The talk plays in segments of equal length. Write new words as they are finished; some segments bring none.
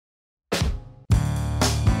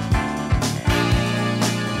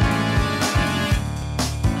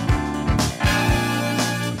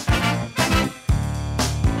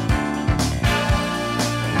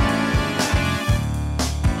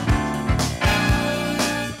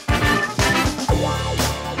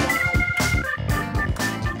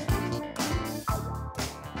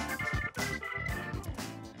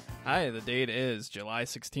Hi, the date is July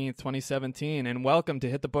 16th, 2017, and welcome to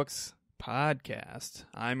Hit the Books podcast.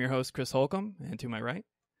 I'm your host, Chris Holcomb, and to my right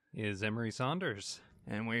is Emery Saunders.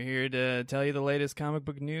 And we're here to tell you the latest comic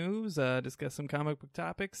book news, discuss some comic book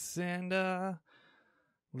topics, and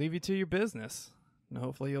leave you to your business. And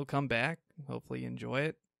hopefully you'll come back. Hopefully you enjoy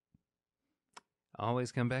it.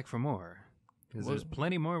 Always come back for more, because there's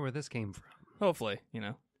plenty more where this came from. Hopefully,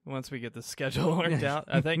 once we get the schedule worked out.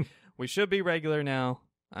 I think we should be regular now.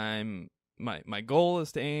 My goal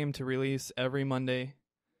is to aim to release every Monday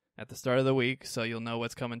at the start of the week, so you'll know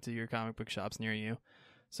what's coming to your comic book shops near you.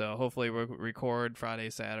 So hopefully we'll record Friday,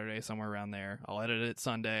 Saturday, somewhere around there. I'll edit it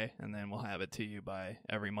Sunday, and then we'll have it to you by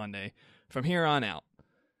every Monday from here on out.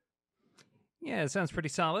 Yeah, it sounds pretty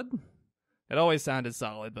solid. It always sounded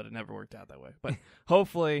solid, but it never worked out that way. But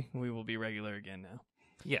hopefully we will be regular again now.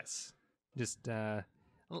 Yes. Just,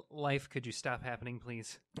 life, could you stop happening,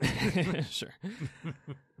 please? Sure.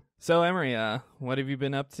 So, Emery, what have you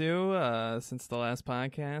been up to since the last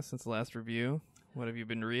podcast, since the last review? What have you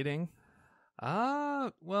been reading?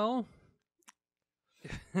 Well,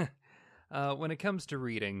 when it comes to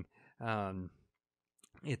reading,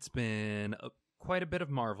 it's been quite a bit of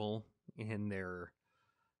Marvel in there.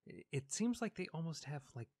 It seems like they almost have,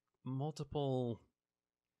 multiple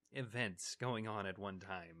events going on at one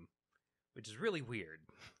time, which is really weird.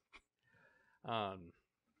 I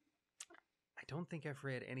don't think I've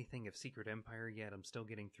read anything of Secret Empire yet. I'm still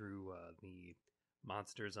getting through the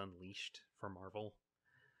Monsters Unleashed for Marvel.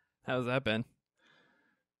 How's that been?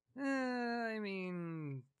 I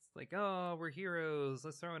mean, it's like, oh, we're heroes.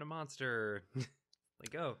 Let's throw in a monster.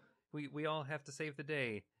 We all have to save the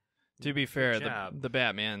day. To be fair, the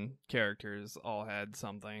Batman characters all had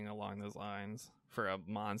something along those lines for a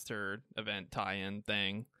monster event tie-in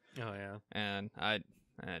thing. Oh, yeah. And I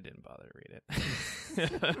didn't bother to read it.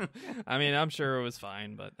 I mean, I'm sure it was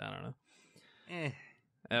fine, but I don't know.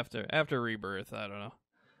 After Rebirth, I don't know.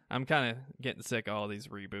 I'm kind of getting sick of all these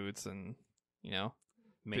reboots, and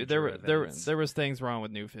there was things wrong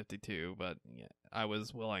with New 52, but yeah, I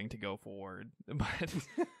was willing to go forward. But I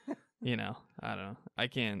don't know. I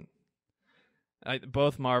can't.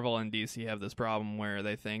 Both Marvel and DC have this problem where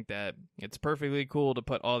they think that it's perfectly cool to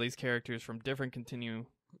put all these characters from different continuums,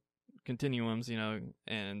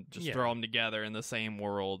 and just throw them together in the same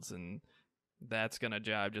worlds, and that's gonna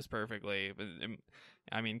jive just perfectly.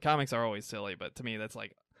 I mean, comics are always silly, but to me, that's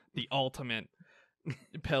like the ultimate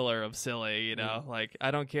pillar of silly. Like, I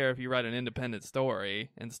don't care if you write an independent story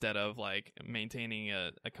instead of maintaining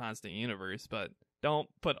a constant universe, but don't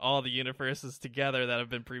put all the universes together that have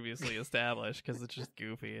been previously established, because it's just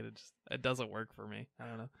goofy and it doesn't work for me. I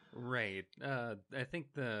don't know. Right. I think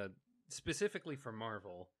specifically for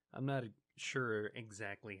Marvel, I'm not sure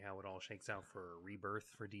exactly how it all shakes out for Rebirth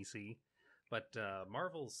for DC, but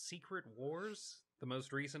Marvel's Secret Wars, the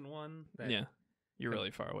most recent one. Yeah, you're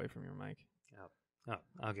really far away from your mic. Oh,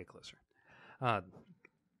 I'll get closer.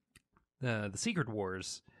 The Secret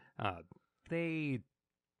Wars, they,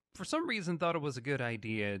 for some reason, thought it was a good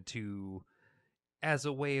idea to, as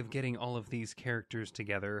a way of getting all of these characters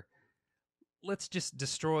together, let's just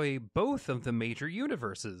destroy both of the major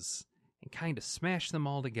universes and kind of smash them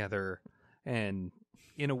all together, and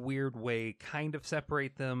in a weird way kind of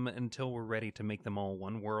separate them until we're ready to make them all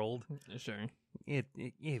one world. Sure. It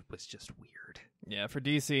was just weird. Yeah, for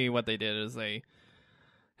DC, what they did is they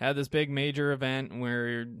had this big major event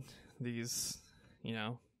where these,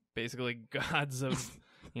 basically gods of,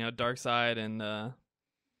 Darkseid and,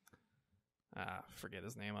 forget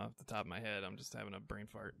his name off the top of my head. I'm just having a brain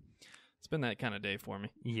fart. It's been that kind of day for me.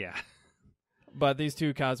 Yeah. But these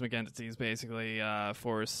two cosmic entities basically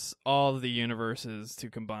force all of the universes to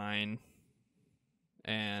combine,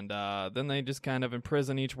 and then they just kind of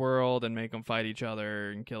imprison each world and make them fight each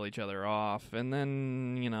other and kill each other off. And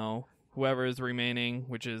then, whoever is remaining,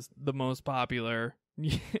 which is the most popular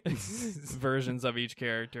versions of each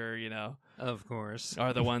character, of course,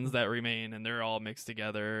 are the ones that remain, and they're all mixed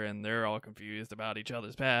together, and they're all confused about each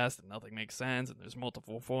other's past, and nothing makes sense, and there's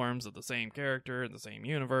multiple forms of the same character in the same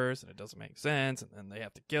universe, and it doesn't make sense, and then they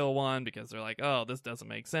have to kill one because they're like, oh, this doesn't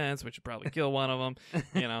make sense, we should probably kill one of them,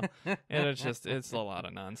 and it's a lot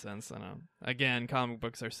of nonsense. Again, comic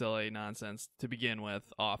books are silly nonsense to begin with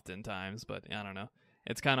oftentimes, but I don't know.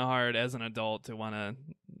 It's kind of hard as an adult to want to,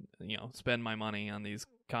 spend my money on these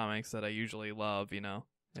comics that I usually love,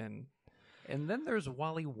 and then there's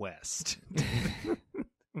Wally West.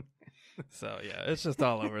 So, yeah, it's just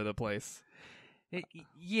all over the place.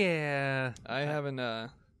 Yeah. I haven't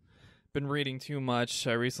been reading too much.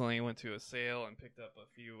 I recently went to a sale and picked up a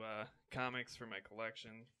few comics for my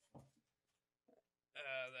collection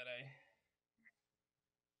that I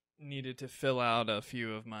needed to fill out a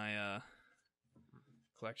few of my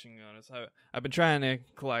collection notes. I've been trying to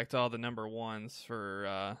collect all the number ones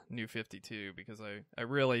for New 52 because I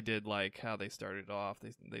really did like how they started off.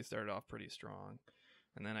 They started off pretty strong,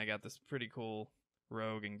 and then I got this pretty cool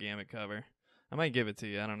Rogue and Gambit cover. I might give it to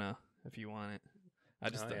you. I don't know if you want it.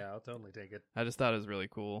 I'll totally take it. I just thought it was really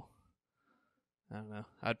cool. I don't know.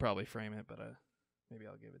 I'd probably frame it, but maybe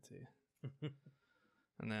I'll give it to you.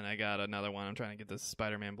 And then I got another one. I'm trying to get this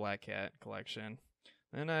Spider-Man Black Cat collection.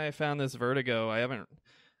 Then I found this Vertigo. I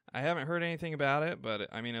haven't heard anything about it, but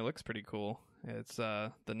I mean it looks pretty cool. It's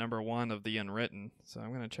the number 1 of the Unwritten, so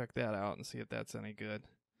I'm gonna check that out and see if that's any good.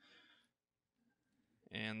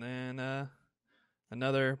 And then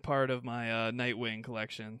another part of my Nightwing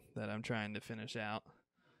collection that I'm trying to finish out.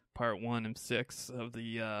 Part 1 and 6 of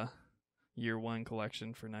the Year 1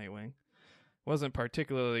 collection for Nightwing. Wasn't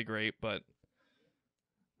particularly great, but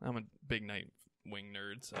I'm a big Nightwing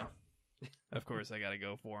nerd, so of course I gotta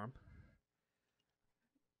go for him.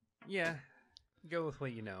 Yeah, go with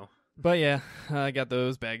what you know. But yeah, I got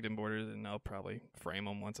those bagged and boarded, and I'll probably frame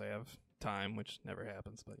them once I have time, which never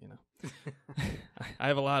happens, but you know. I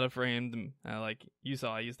have a lot of framed, like you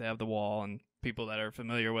saw, I used to have the wall, and people that are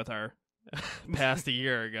familiar with our past a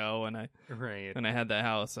year ago when I had that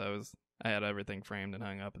house, I had everything framed and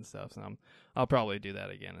hung up and stuff, so I'll probably do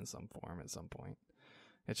that again in some form at some point.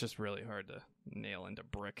 It's just really hard to nail into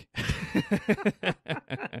brick.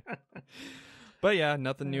 But yeah,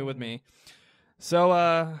 nothing new with me. So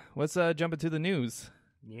let's jump into the news.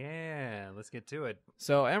 Yeah, let's get to it.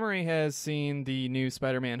 So Emery has seen the new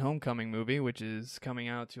Spider-Man Homecoming movie, which is coming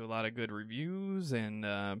out to a lot of good reviews and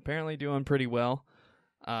apparently doing pretty well.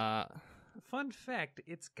 Fun fact,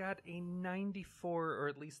 it's got a 94, or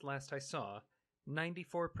at least last I saw,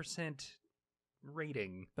 94%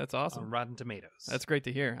 rating. That's awesome. On Rotten Tomatoes. That's great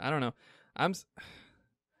to hear. I don't know.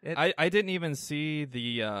 I didn't even see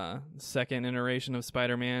the second iteration of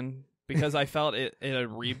Spider-Man because I felt it had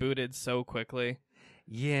rebooted so quickly.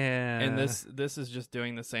 Yeah. And this is just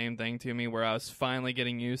doing the same thing to me, where I was finally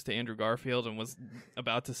getting used to Andrew Garfield and was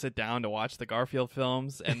about to sit down to watch the Garfield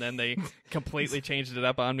films, and then they completely changed it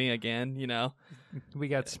up on me again, you know? We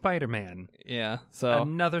got Spider-Man. Yeah, so...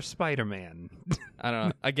 Another Spider-Man. I don't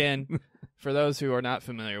know. Again, for those who are not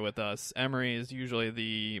familiar with us, Emery is usually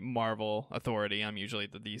the Marvel authority. I'm usually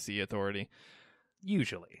the DC authority.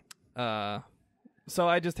 Usually. So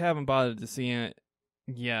I just haven't bothered to see it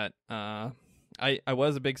yet. I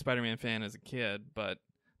was a big Spider-Man fan as a kid, but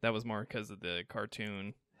that was more because of the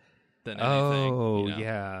cartoon than anything. Oh, you know?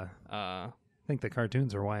 yeah. I think the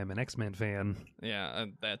cartoons are why I'm an X-Men fan. Yeah,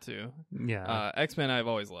 that too. Yeah. X-Men I've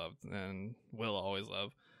always loved and will always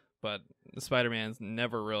love, but the Spider-Man's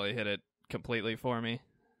never really hit it completely for me.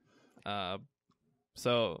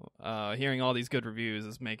 So hearing all these good reviews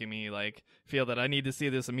is making me feel that I need to see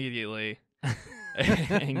this immediately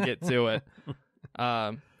and get to it.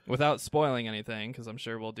 Without spoiling anything, because I'm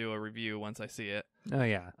sure we'll do a review once I see it. Oh,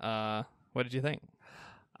 yeah. What did you think?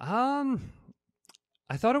 I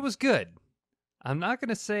thought it was good. I'm not going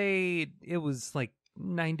to say it was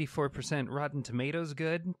 94% Rotten Tomatoes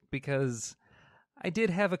good, because I did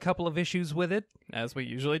have a couple of issues with it. As we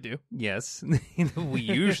usually do. Yes. We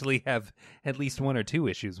usually have at least one or two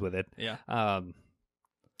issues with it. Yeah.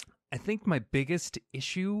 I think my biggest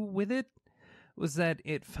issue with it was that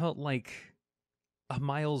it felt like a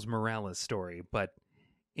Miles Morales story, but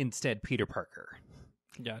instead Peter Parker.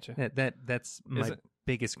 Gotcha. That's my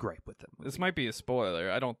biggest gripe with them. This might be a spoiler.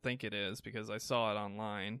 I don't think it is because I saw it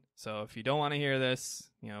online. So if you don't want to hear this,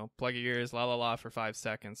 plug your ears, la la la for 5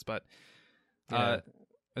 seconds. But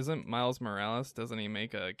isn't Miles Morales? Doesn't he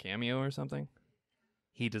make a cameo or something?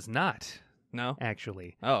 He does not. No,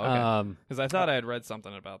 actually. Oh, okay. Because I thought I had read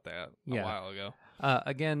something about that a while ago.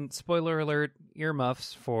 Again, spoiler alert,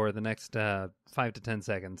 earmuffs for the next 5 to 10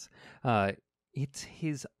 seconds. It's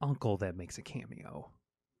his uncle that makes a cameo.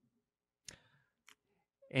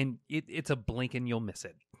 And it's a blink and you'll miss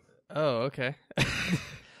it. Oh, okay.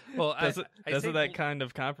 Well, doesn't that kind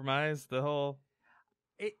of compromise the whole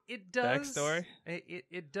it does backstory?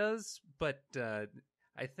 It does, but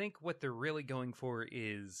I think what they're really going for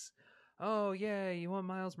is, oh yeah, you want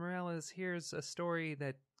Miles Morales? Here's a story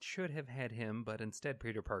that should have had him, but instead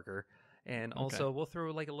Peter Parker. And also, we'll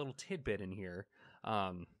throw a little tidbit in here.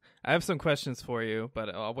 I have some questions for you,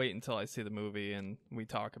 but I'll wait until I see the movie and we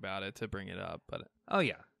talk about it to bring it up. But oh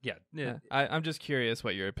yeah. I'm just curious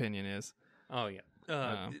what your opinion is. Oh yeah.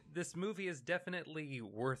 This movie is definitely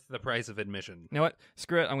worth the price of admission. You know what?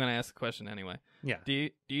 Screw it. I'm going to ask the question anyway. Yeah. Do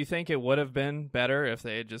you think it would have been better if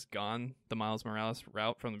they had just gone the Miles Morales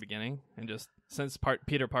route from the beginning, and just since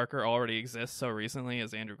Peter Parker already exists so recently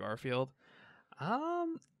as Andrew Garfield?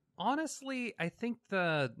 Honestly, I think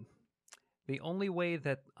the only way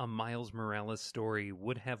that a Miles Morales story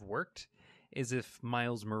would have worked is if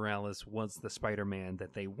Miles Morales was the Spider-Man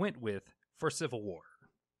that they went with for Civil War.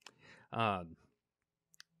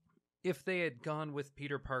 If they had gone with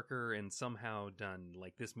Peter Parker and somehow done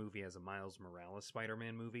like this movie as a Miles Morales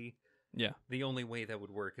Spider-Man movie, yeah, the only way that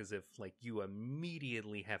would work is if like you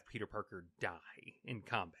immediately have Peter Parker die in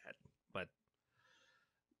combat. But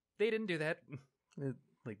they didn't do that.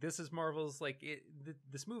 Like this is Marvel's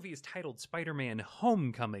this movie is titled Spider-Man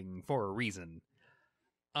Homecoming for a reason.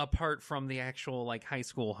 Apart from the actual like high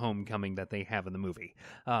school homecoming that they have in the movie.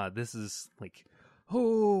 This is like,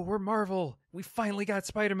 oh, we're Marvel. We finally got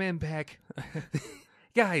Spider-Man back.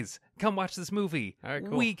 Guys, come watch this movie. All right,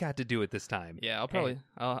 cool. We got to do it this time. Yeah,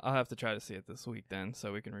 I'll have to try to see it this week then,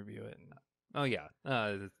 so we can review it. Oh yeah.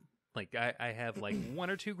 Like I have like one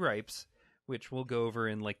or two gripes, which we'll go over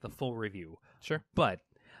in like the full review. Sure. But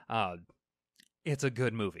it's a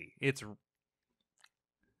good movie.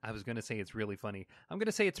 I was going to say it's really funny. I'm going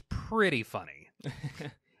to say it's pretty funny.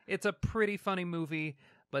 It's a pretty funny movie,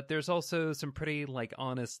 but there's also some pretty, like,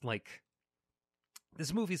 honest, like,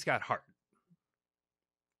 this movie's got heart.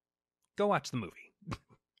 Go watch the movie.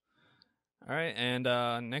 All right, and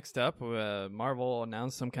next up, Marvel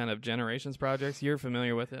announced some kind of Generations projects. You're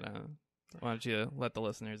familiar with it. Why don't you let the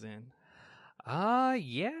listeners in?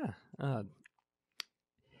 Yeah.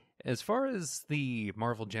 As far as the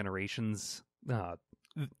Marvel Generations,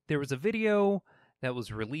 there was a video that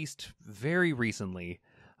was released very recently,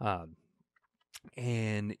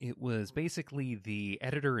 and it was basically the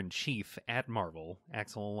editor-in-chief at Marvel,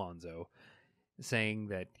 Axel Alonso, saying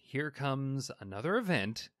that here comes another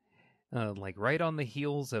event, like right on the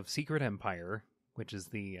heels of Secret Empire, which is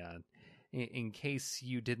the, in case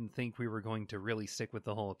you didn't think we were going to really stick with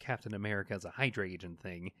the whole Captain America as a Hydra agent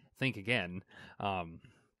thing, think again.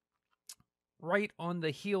 Right on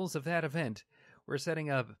the heels of that event, we're setting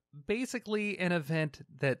up basically an event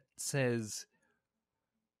that says,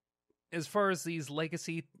 as far as these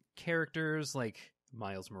legacy characters like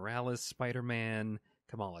Miles Morales, Spider-Man,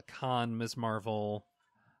 Kamala Khan, Ms. Marvel,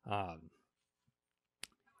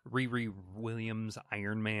 Riri Williams,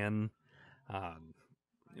 Iron Man,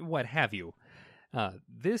 what have you.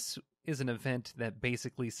 This is an event that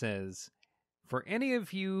basically says, for any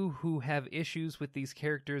of you who have issues with these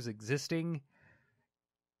characters existing,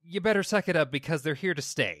 you better suck it up because they're here to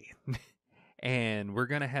stay. And we're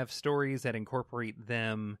going to have stories that incorporate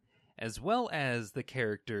them as well as the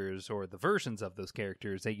characters or the versions of those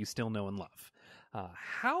characters that you still know and love.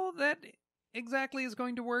 How that exactly is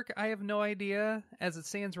going to work, I have no idea. As it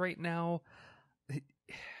stands right now,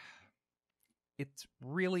 it's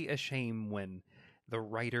really a shame when the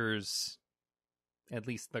writers, at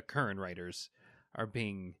least the current writers, are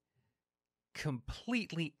being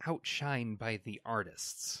completely outshined by the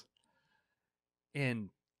artists. And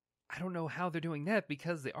I don't know how they're doing that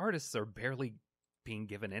because the artists are barely being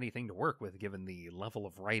given anything to work with given the level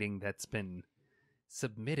of writing that's been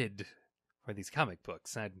submitted for these comic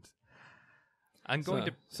books. I'm going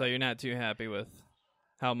to... So you're not too happy with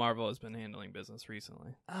how Marvel has been handling business recently?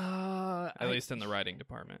 At least in the writing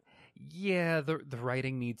department. Yeah, the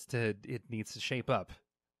writing needs to shape up.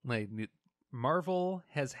 Like, Marvel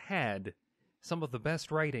has had some of the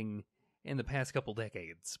best writing in the past couple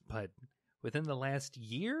decades, but within the last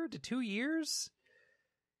year to 2 years,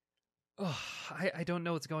 I don't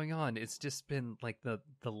know what's going on. It's just been like the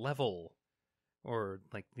level, or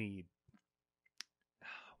like the,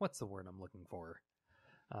 what's the word I'm looking for?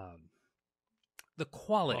 The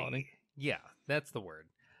quality. Yeah, that's the word.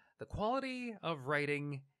 The quality of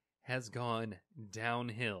writing has gone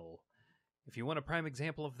downhill. If you want a prime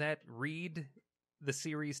example of that, read the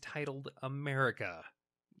series titled America.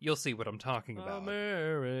 You'll see what I'm talking about.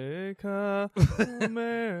 America.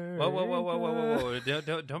 America. Whoa.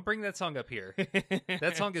 Don't bring that song up here.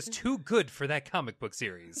 That song is too good for that comic book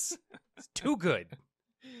series. It's too good.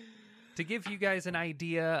 To give you guys an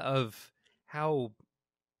idea of how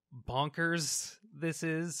bonkers this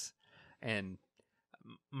is, and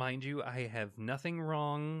mind you, I have nothing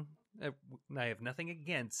wrong. I have nothing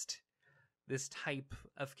against this type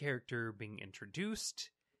of character being introduced,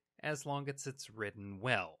 as long as it's written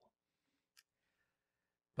well.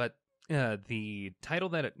 But the title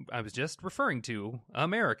that I was just referring to,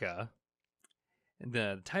 America,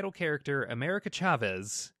 the title character, America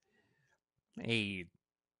Chavez, a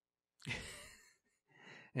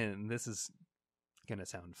and this is going to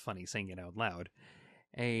sound funny saying it out loud,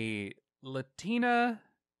 a Latina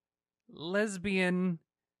lesbian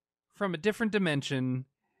from a different dimension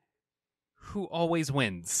who always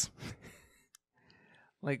wins.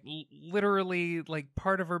 Like, literally, like,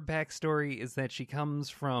 part of her backstory is that she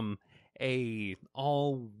comes from a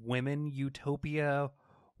all-women utopia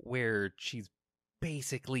where she's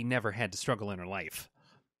basically never had to struggle in her life.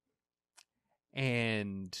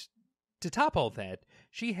 And to top all that,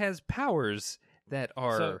 she has powers that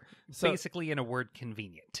are basically, in a word,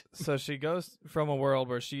 convenient. So she goes from a world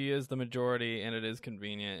where she is the majority and it is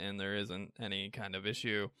convenient and there isn't any kind of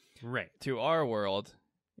issue, right, to our world,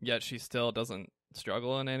 yet she still doesn't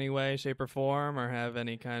struggle in any way, shape, or form, or have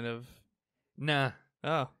any kind of... Nah.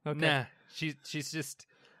 Oh, okay. Nah. She's just,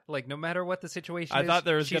 like, no matter what the situation I is, thought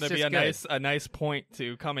there was going to be a nice point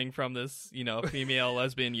to coming from this, female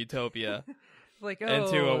lesbian utopia like,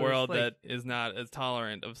 into a world that is not as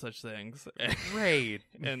tolerant of such things. Right.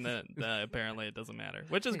 And then apparently it doesn't matter,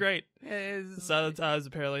 which is great. Sometimes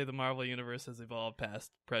apparently the Marvel Universe has evolved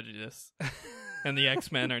past prejudice. And the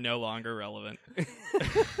X-Men are no longer relevant.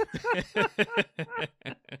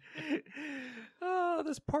 Oh,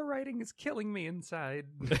 this poor writing is killing me inside.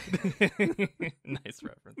 Nice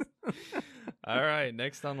reference. All right,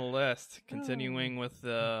 next on the list, continuing with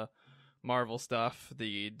the Marvel stuff,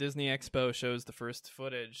 the Disney Expo shows the first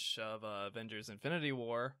footage of Avengers Infinity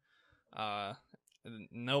War.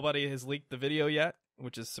 Nobody has leaked the video yet,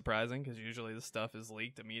 which is surprising because usually the stuff is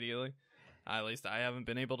leaked immediately. At least I haven't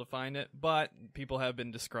been able to find it, but people have been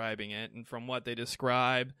describing it, and from what they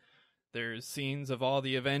describe, there's scenes of all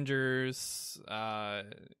the Avengers,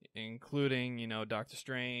 including, Doctor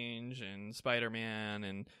Strange and Spider-Man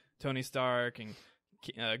and Tony Stark and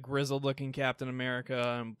grizzled-looking Captain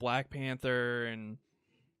America and Black Panther and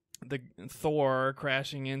the Thor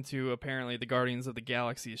crashing into apparently the Guardians of the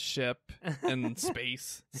Galaxy ship in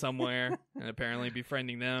space somewhere and apparently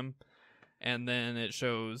befriending them. And then it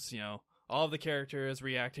shows, all of the characters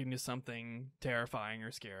reacting to something terrifying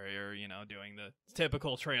or scary or, doing the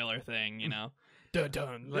typical trailer thing, dun,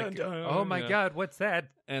 dun, like, dun, dun, oh my God, what's that?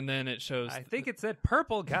 And then it shows... I think it's that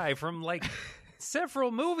purple guy from,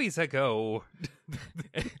 several movies ago.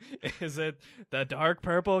 Is it the dark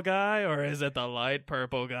purple guy or is it the light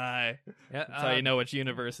purple guy? Yeah, That's how you know which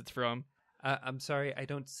universe it's from. I'm sorry, I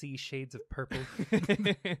don't see shades of purple,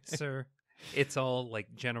 sir. It's all,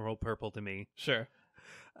 general purple to me. Sure.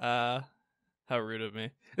 How rude of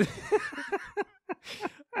me.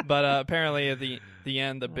 But apparently at the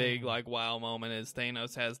end, the big wow moment is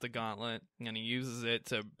Thanos has the gauntlet and he uses it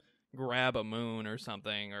to grab a moon or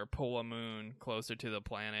something or pull a moon closer to the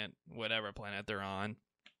planet, whatever planet they're on.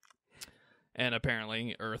 And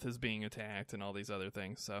apparently Earth is being attacked and all these other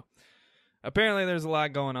things. So apparently there's a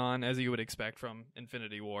lot going on, as you would expect from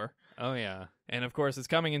Infinity War. Oh, yeah. And of course it's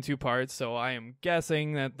coming in 2 parts, so I am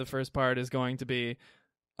guessing that the first part is going to be,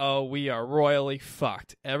 oh, we are royally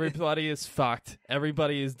fucked. Everybody is fucked.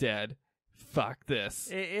 Everybody is dead. Fuck this.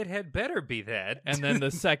 It had better be that. And then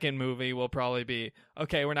the second movie will probably be,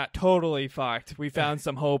 okay, we're not totally fucked. We found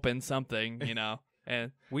some hope in something,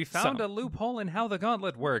 And we found a loophole in how the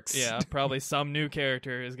gauntlet works. Yeah, probably some new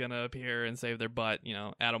character is going to appear and save their butt.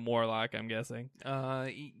 Adam Warlock, I'm guessing.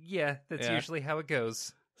 Yeah, that's usually how it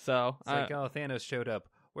goes. So it's oh, Thanos showed up.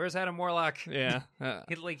 Where's Adam Warlock? Yeah.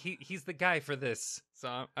 He's the guy for this.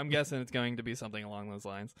 So I'm guessing it's going to be something along those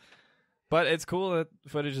lines. But it's cool that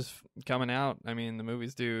footage is coming out. I mean, the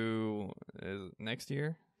movie's due next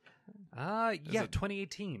year? Yeah,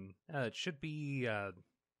 2018. It should be, I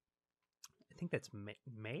think that's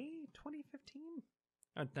May 2015?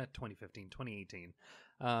 Not 2015, 2018.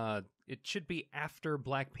 It should be after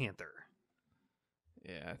Black Panther.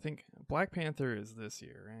 Yeah, I think Black Panther is this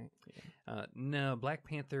year, right? Yeah. No, Black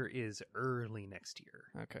Panther is early next year.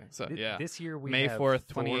 Okay, so this year we May have 4th,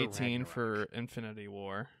 Thor 2018 Ragnarok. for Infinity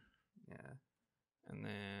War. Yeah. And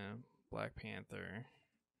then Black Panther.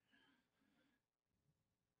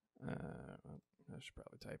 I should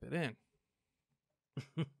probably type it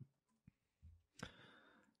in.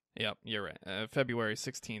 Yep, you're right. February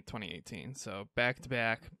 16th, 2018. So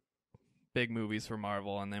back-to-back big movies for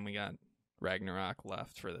Marvel, and then we got Ragnarok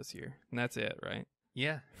left for this year. And that's it, right?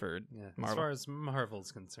 Yeah. Marvel. As far as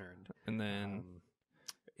Marvel's concerned. And then...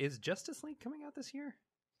 is Justice League coming out this year?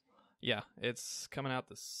 Yeah, it's coming out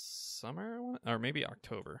this summer, or maybe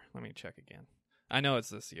October. Let me check again. I know it's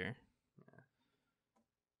this year. Yeah.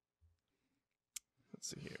 Let's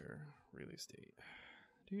see here. Release date.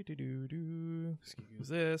 Excuse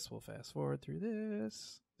this. We'll fast forward through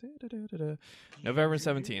this. November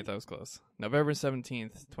 17th. That was close. November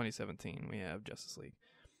 17th, 2017. We have Justice League.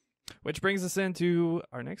 Which brings us into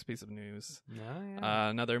our next piece of news. Oh, yeah.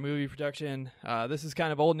 Another movie production. This is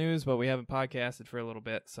kind of old news, but we haven't podcasted for a little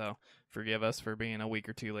bit, so forgive us for being a week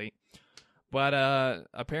or two late. But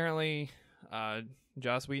apparently,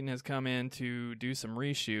 Joss Whedon has come in to do some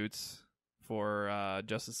reshoots for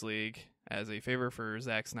Justice League as a favor for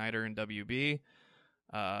Zack Snyder and WB.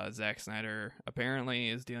 Zack Snyder apparently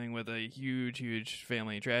is dealing with a huge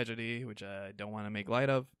family tragedy, which I don't want to make light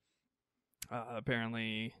of.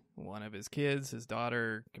 Apparently, one of his kids, his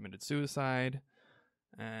daughter, committed suicide,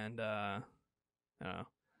 and I don't know.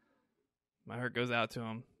 My heart goes out to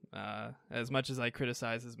him. As much as I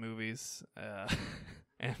criticize his movies,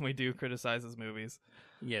 and we do criticize his movies.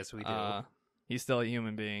 Yes, we do. He's still a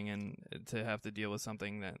human being, and to have to deal with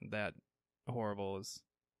something that horrible is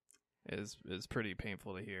pretty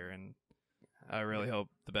painful to hear, and I really hope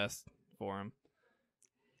the best for him.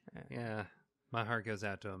 Yeah, my heart goes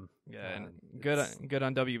out to him. Yeah, and good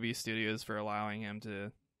on WB Studios for allowing him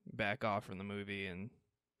to back off from the movie and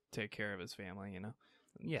take care of his family,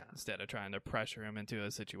 Yeah. instead of trying to pressure him into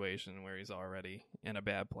a situation where he's already in a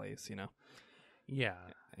bad place, Yeah.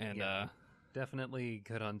 And yeah. Definitely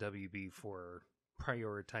good on WB for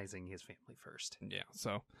prioritizing his family first. Yeah,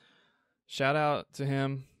 so shout out to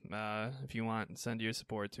him. If you want, send your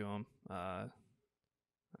support to him. I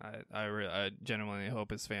genuinely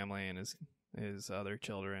hope his family and his other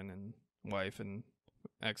children and wife and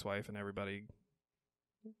ex-wife and everybody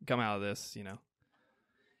come out of this,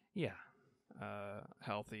 Yeah.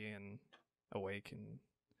 healthy and awake and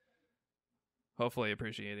hopefully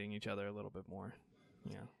appreciating each other a little bit more,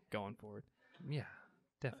 going forward. Yeah,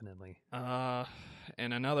 definitely. And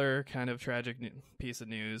another kind of tragic piece of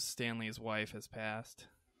news, Stanley's wife has passed.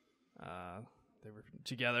 They were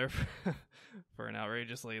together for an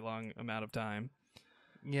outrageously long amount of time.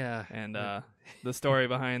 Yeah. And the story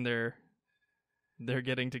behind their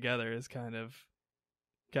getting together is kind of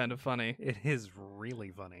funny. It is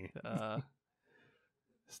really funny.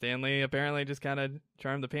 Stanley apparently just kind of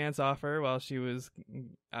charmed the pants off her while she was,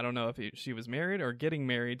 I don't know if she was married or getting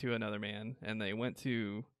married to another man, and they went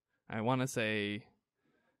to, I want to say,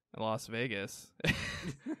 Las Vegas,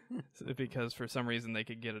 because for some reason they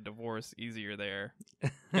could get a divorce easier there.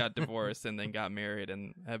 Got divorced and then got married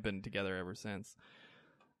and have been together ever since.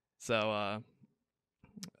 So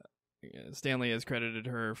Stanley has credited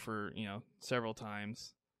her for, several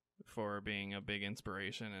times for being a big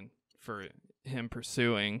inspiration and for him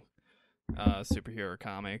pursuing superhero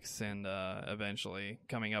comics and eventually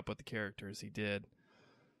coming up with the characters he did.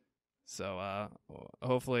 So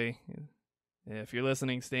hopefully, if you're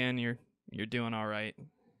listening, Stan, you're doing all right,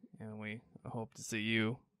 and we hope to see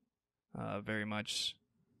you very much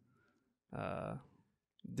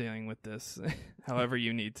dealing with this however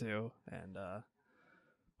you need to, and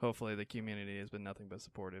hopefully the community has been nothing but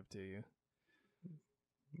supportive to you.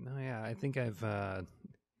 No, yeah, I think I've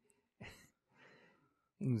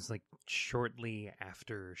it was like shortly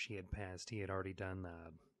after she had passed, he had already done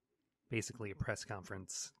basically a press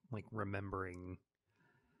conference, like remembering.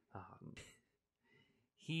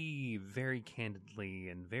 He very candidly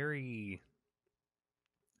and he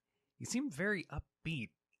seemed very upbeat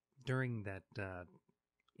during that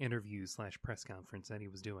interview / press conference that he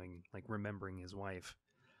was doing, like remembering his wife.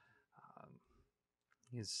 Oh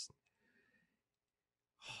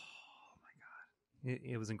my God,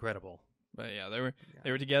 it was incredible. But yeah, they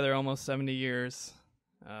were together almost 70 years.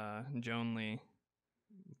 Joan Lee.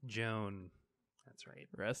 Joan, that's right.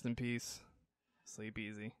 Rest in peace. Sleep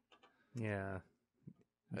easy. Yeah.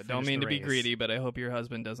 I don't mean to be greedy, but I hope your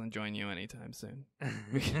husband doesn't join you anytime soon.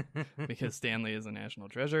 Because Stanley is a national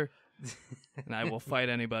treasure, and I will fight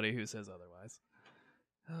anybody who says otherwise.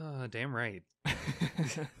 Oh, damn right.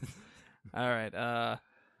 All right.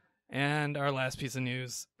 And our last piece of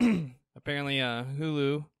news. Apparently,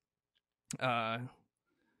 Hulu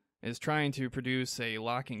is trying to produce a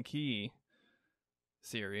Lock and Key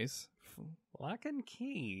series. Lock and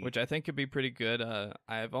Key, which I think could be pretty good.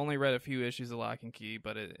 I've only read a few issues of Lock and Key,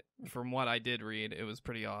 but from what I did read, it was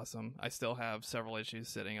pretty awesome. I still have several issues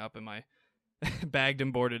sitting up in my bagged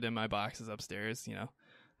and boarded in my boxes upstairs.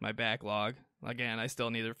 My backlog. Again, I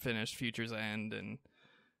still need to finish Future's End and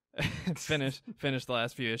finish the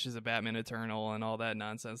last few issues of Batman Eternal and all that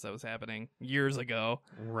nonsense that was happening years ago.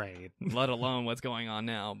 Right. Let alone what's going on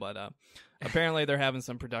now. But apparently they're having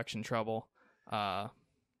some production trouble.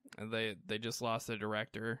 They just lost the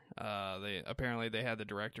director. They had the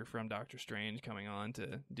director from Doctor Strange coming on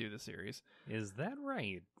to do the series. Is that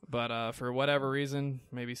right? But for whatever reason,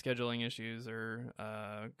 maybe scheduling issues or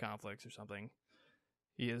conflicts or something,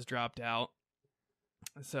 he has dropped out.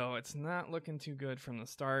 So it's not looking too good from the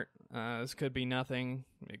start. This could be nothing.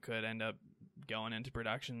 It could end up going into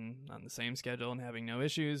production on the same schedule and having no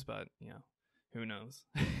issues, but, who knows?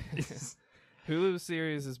 Hulu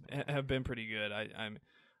series have been pretty good. I'm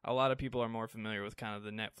a lot of people are more familiar with kind of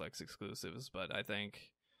the Netflix exclusives, but I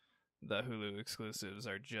think the Hulu exclusives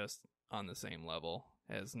are just on the same level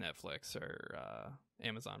as Netflix or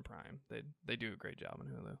Amazon Prime. They do a great job on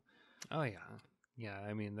Hulu. Oh yeah.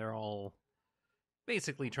 I mean, they're all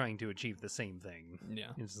basically trying to achieve the same thing.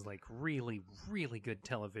 Yeah, it's like really, really good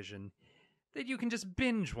television that you can just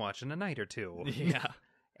binge watch in a night or two. Yeah,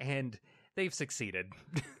 and they've succeeded.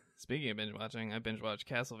 Speaking of binge watching, I binge watched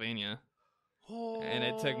Castlevania. And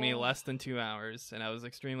it took me less than 2 hours, and I was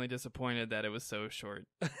extremely disappointed that it was so short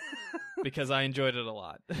because I enjoyed it a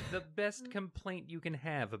lot. The best complaint you can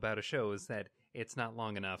have about a show is that it's not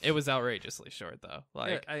long enough. It was outrageously short, though.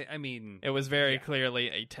 Like, I mean, it was very clearly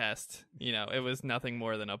a test. It was nothing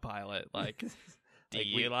more than a pilot. Like, do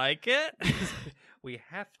you like it? We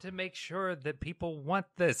have to make sure that people want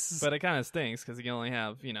this. But it kind of stinks because you only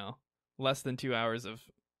have, less than 2 hours of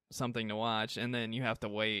something to watch, and then you have to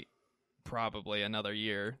wait probably another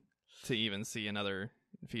year to even see another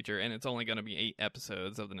feature, and it's only going to be 8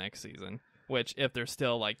 episodes of the next season, which if they're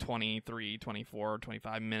still like 23, 24,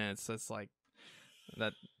 25 minutes, that's like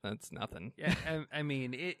that's nothing. Yeah, I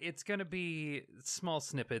mean, it's going to be small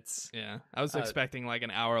snippets. Yeah, I was expecting like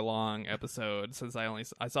an hour-long episode since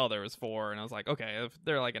I saw there was 4, and I was like, okay, if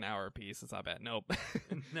they're like an hour a piece, it's not bad. Nope.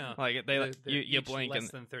 No, like you blink less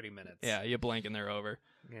and than 30 minutes. Yeah, you blink and they're over.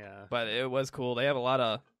 Yeah, but it was cool. They have a lot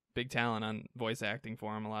of big talent on voice acting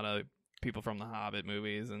for them. A lot of people from the Hobbit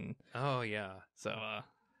movies, and so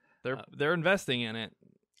they're investing in it.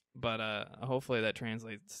 But hopefully that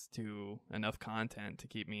translates to enough content to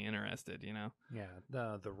keep me interested. Yeah,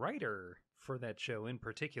 the writer for that show in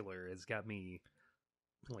particular has got me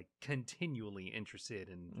like continually interested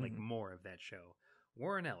in like more of that show.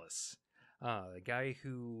 Warren Ellis, the guy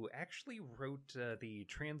who actually wrote the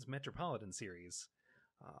Transmetropolitan series.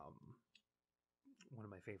 One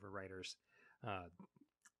of my favorite writers. I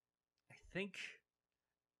think,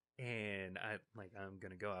 and I'm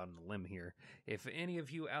going to go out on a limb here. If any of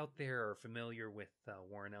you out there are familiar with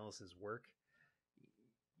Warren Ellis's work,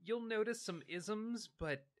 you'll notice some isms,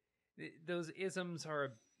 but those isms are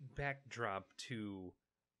a backdrop to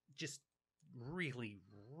just really,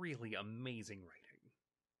 really amazing writing.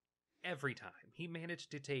 Every time. He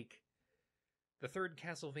managed to take the third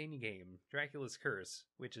Castlevania game, Dracula's Curse,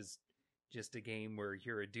 which is just a game where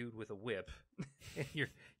you're a dude with a whip and you're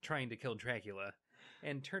trying to kill Dracula,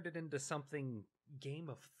 and turned it into something Game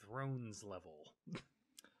of Thrones level.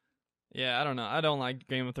 Yeah, I don't know. I don't like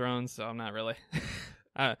Game of Thrones, so I'm not really.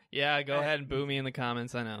 Go ahead and boo me in the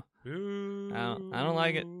comments. I know. I don't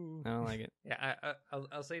like it. I don't like it. Yeah,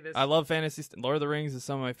 I'll say this. I love fantasy. Lord of the Rings is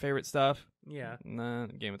some of my favorite stuff. Yeah. Nah,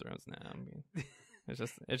 Game of Thrones. Nah, it's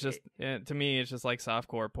just to me, it's just like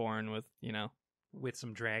softcore porn with with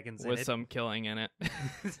some dragons, with some killing in it,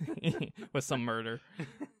 with some murder.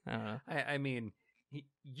 I don't know. I mean,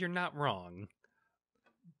 you're not wrong,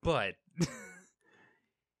 but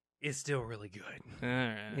it's still really good. All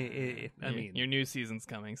right. I mean, your new season's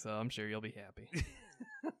coming, so I'm sure you'll be happy.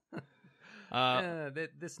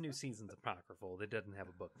 This new season's apocryphal. It doesn't have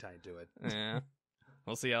a book tied to it. Yeah.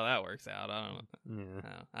 We'll see how that works out. I don't know.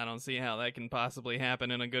 Yeah. I don't see how that can possibly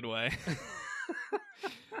happen in a good way.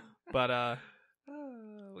 But our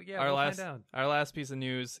last piece of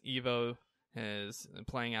news, Evo is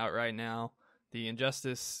playing out right now. The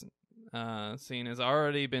Injustice scene has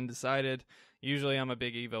already been decided. Usually I'm a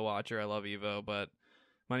big Evo watcher. I love Evo, but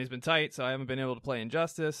money's been tight, so I haven't been able to play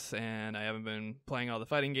Injustice, and I haven't been playing all the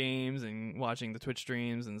fighting games and watching the Twitch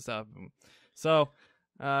streams and stuff. So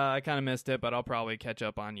I kind of missed it, but I'll probably catch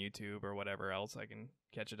up on YouTube or whatever else. I can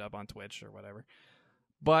catch it up on Twitch or whatever.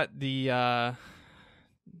 But the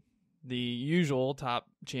usual top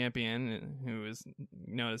champion, who is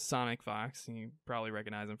known as Sonic Fox, you probably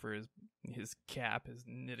recognize him for his cap, his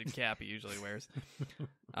knitted cap he usually wears,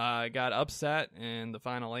 got upset in the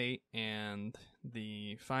final 8, and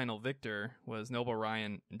the final victor was Noble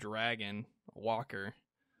Ryan Dragon Walker,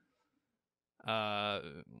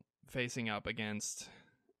 facing up against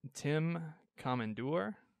Tim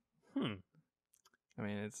Commandeur. I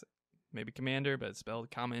mean, it's maybe Commander, but it's spelled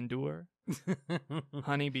Commandeur.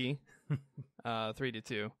 Honeybee,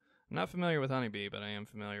 3-2. I'm not familiar with Honeybee, but I am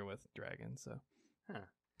familiar with Dragon. So,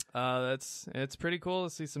 it's pretty cool to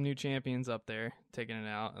see some new champions up there taking it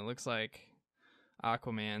out. It looks like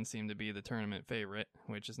Aquaman seemed to be the tournament favorite,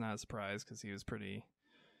 which is not a surprise because he was pretty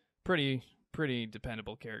pretty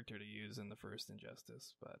dependable character to use in the first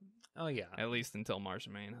Injustice, but Oh yeah, at least until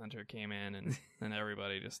Martian Manhunter came in, and then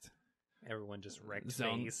everybody just everyone just wrecked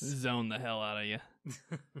face. zone the hell out of you.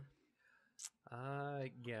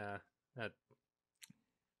 Yeah.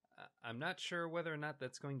 I'm not sure whether or not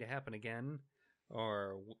that's going to happen again,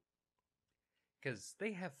 or because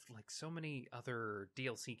they have like so many other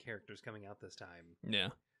DLC characters coming out this time. Yeah,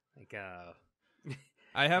 Like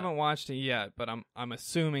I haven't watched it yet, but I'm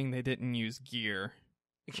assuming they didn't use gear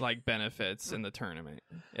like benefits in the tournament.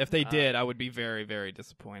 If they did, I would be very, very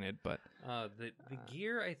disappointed. But the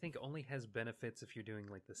gear I think only has benefits if you're doing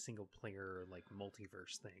like the single player like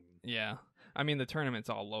multiverse thing. yeah, I mean the tournament's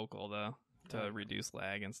all local though to reduce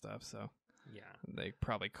lag and stuff. So Yeah. they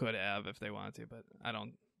probably could have if they wanted to, but I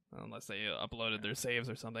don't. Unless they uploaded their saves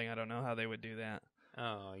or something, I don't know how they would do that.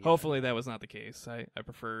 Oh, yeah. Hopefully that was not the case. I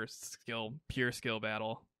prefer pure skill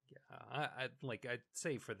battle. Yeah, I'd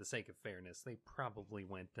say for the sake of fairness, they probably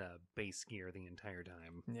went base gear the entire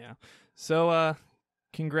time. Yeah. So,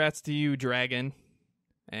 congrats to you, Dragon,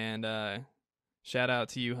 and shout out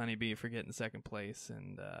to you, Honeybee, for getting second place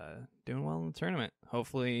and doing well in the tournament.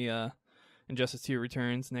 Hopefully, Injustice 2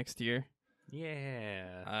 returns next year.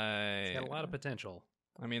 Yeah, it's got a lot of potential.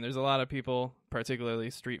 I mean, there's a lot of people,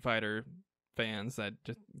 particularly Street Fighter fans, that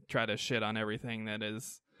just try to shit on everything that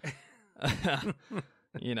is,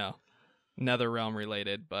 NetherRealm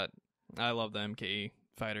related. But I love the MKE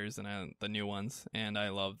fighters and the new ones, and I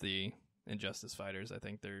love the Injustice fighters. I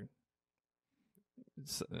think they're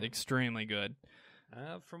extremely good.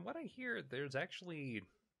 From what I hear, there's actually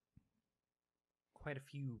quite a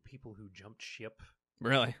few people who jumped ship.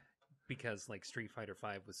 Really? Because like Street Fighter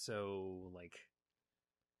V was so like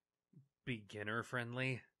beginner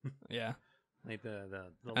friendly. Yeah. Like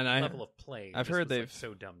the and level of play. I've heard they've like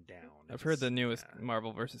so dumbed down. I've heard the newest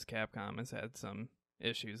Marvel vs. Capcom has had some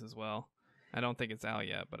issues as well. I don't think it's out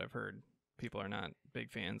yet, but I've heard people are not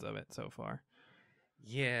big fans of it so far.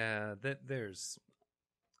 Yeah, there's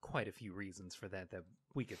quite a few reasons for that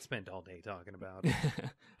we could spend all day talking about.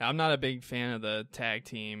 I'm not a big fan of the tag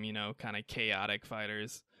team, kind of chaotic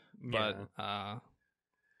fighters, but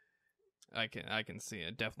I can see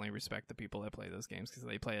it. Definitely respect the people that play those games because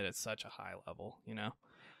they play it at such a high level,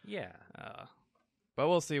 Yeah. But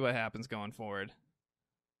we'll see what happens going forward.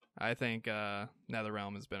 I think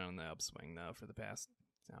NetherRealm has been on the upswing though for the past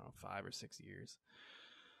 5 or 6 years.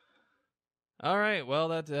 All right, well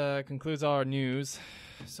that concludes all our news.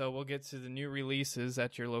 So we'll get to the new releases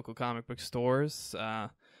at your local comic book stores.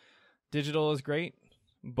 Digital is great,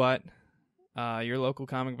 but your local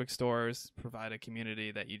comic book stores provide a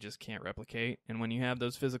community that you just can't replicate. And when you have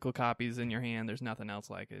those physical copies in your hand, there's nothing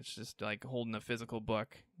else like it. It's just like holding a physical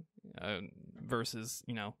book versus,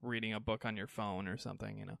 reading a book on your phone or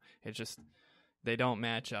something. It's just, they don't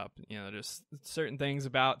match up. There's certain things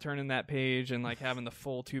about turning that page and like having the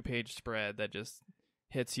full 2-page spread that just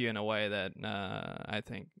hits you in a way that I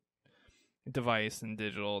think device and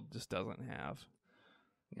digital just doesn't have.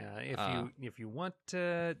 Yeah, if you want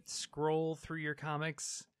to scroll through your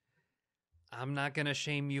comics, I'm not going to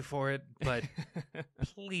shame you for it, but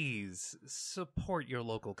please support your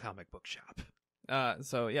local comic book shop.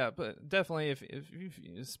 So yeah, but definitely if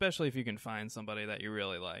especially if you can find somebody that you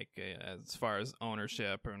really like as far as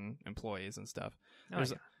ownership and employees and stuff.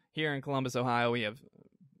 Here in Columbus, Ohio,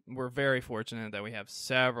 we're very fortunate that we have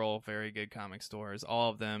several very good comic stores, all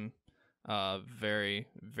of them very,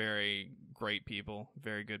 very great people,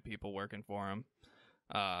 very good people working for them.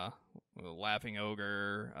 Laughing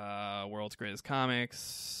Ogre, World's Greatest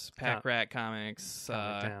Comics, Pack Rat Comics,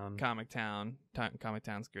 Comic Town. Comic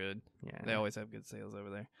Town's good. Yeah, they always have good sales over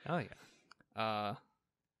there. Oh yeah.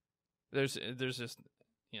 There's just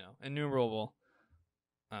innumerable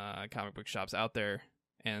comic book shops out there,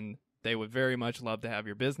 and they would very much love to have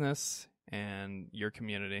your business and your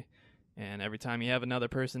community. And every time you have another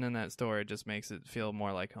person in that store, it just makes it feel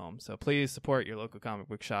more like home. So please support your local comic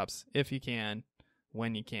book shops if you can,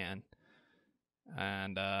 when you can.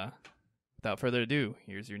 And without further ado,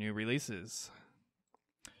 here's your new releases.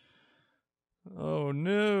 Oh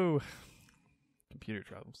no. Computer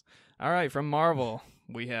troubles. All right, from Marvel,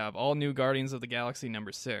 we have all new Guardians of the Galaxy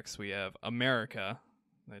number 6. We have America,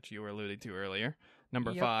 that you were alluding to earlier,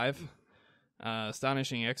 number 5.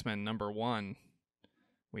 Astonishing X-Men number 1.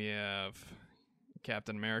 We have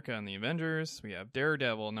Captain America and the Avengers. We have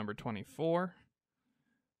Daredevil number 24.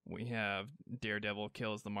 We have Daredevil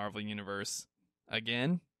Kills the Marvel Universe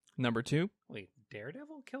again, number 2. Wait,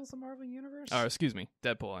 Daredevil kills the Marvel Universe? Oh, excuse me,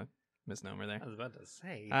 Deadpool. I misnomer there. I was about to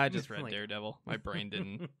say. I just read Daredevil. My brain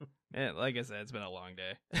didn't. Like I said, it's been a long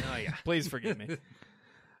day. Oh yeah. Please forgive me.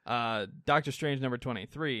 Doctor Strange number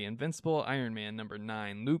 23, Invincible Iron Man number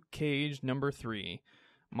 9, Luke Cage number 3,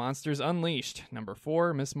 Monsters Unleashed number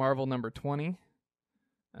 4, Miss Marvel number 20,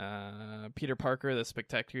 Peter Parker the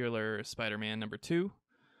Spectacular Spider-Man number 2,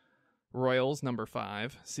 Royals number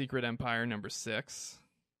 5, Secret Empire number 6,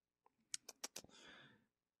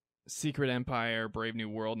 Secret Empire Brave New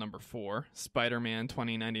World number 4, Spider-Man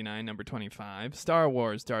 2099 number 25, Star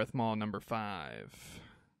Wars Darth Maul number 5,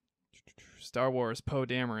 Star Wars Poe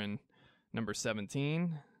Dameron number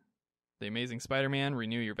 17, The Amazing Spider-Man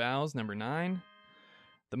Renew Your Vows number 9,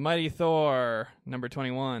 The Mighty Thor number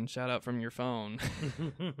 21, shout out from your phone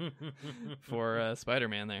for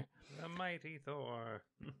Spider-Man there. The Mighty Thor.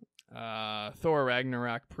 Thor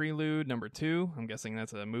Ragnarok Prelude number 2, I'm guessing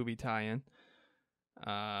that's a movie tie-in.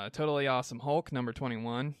 Totally Awesome Hulk number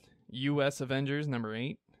 21, US Avengers number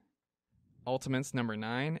 8, Ultimates number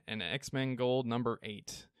 9, and X-Men Gold number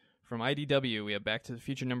 8. From IDW, we have Back to the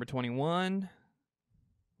Future number 21.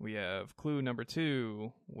 We have Clue number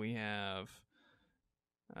 2. We have,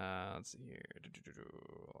 let's see here,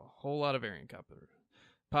 a whole lot of variant copies.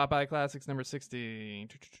 Popeye Classics number 60.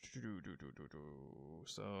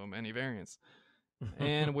 So many variants.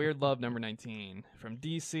 And Weird Love number 19. From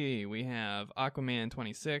DC, we have Aquaman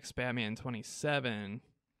 26, Batman 27.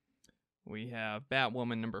 We have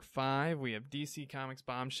Batwoman number 5. We have DC Comics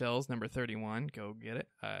Bombshells number 31. Go get it.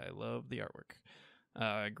 I love the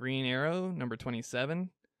artwork. Green Arrow number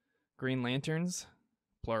 27. Green Lanterns,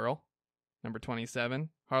 plural, number 27.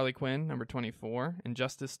 Harley Quinn number 24.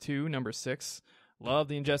 Injustice 2 number 6. Love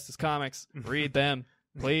the Injustice comics. Read them.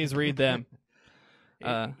 Please read them.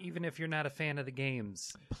 Even if you're not a fan of the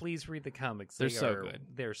games, please read the comics. They're so good.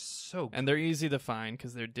 They're so good. And they're easy to find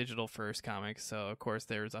because they're digital first comics. So, of course,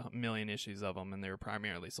 there's a million issues of them, and they were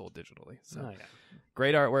primarily sold digitally. So,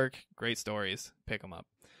 great artwork, great stories. Pick them up.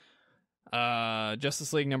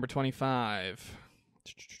 Justice League number 25.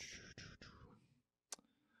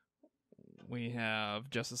 We have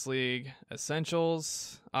Justice League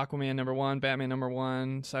Essentials, Aquaman number 1, Batman number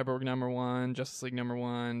 1, Cyborg number 1, Justice League number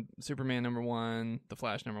 1, Superman number 1, The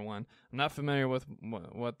Flash number 1. I'm not familiar with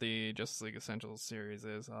what the Justice League Essentials series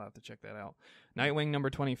is. I'll have to check that out. Nightwing number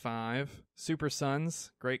 25, Super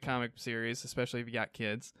Sons, great comic series, especially if you got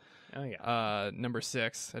kids. Oh, yeah. Number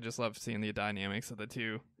 6, I just love seeing the dynamics of the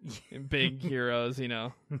two big heroes, you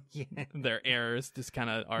know, their heirs just kind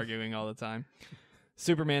of arguing all the time.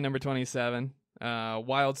 Superman number 27,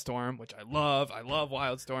 Wildstorm, which I love. I love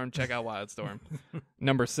Wildstorm. Check out Wildstorm.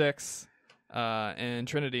 Number 6, and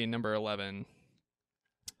Trinity number 11.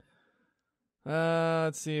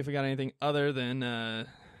 Let's see if we got anything other than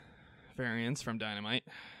variants from Dynamite.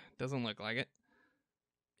 Doesn't look like it.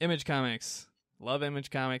 Image Comics. Love Image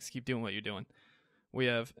Comics. Keep doing what you're doing. We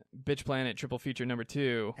have Bitch Planet Triple Feature number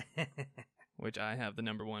 2, which I have the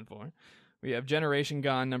number 1 for. We have Generation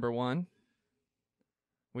Gone number 1.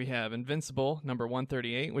 We have Invincible, number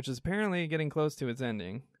 138, which is apparently getting close to its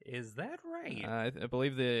ending. Is that right? I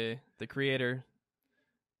believe the creator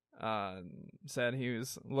said he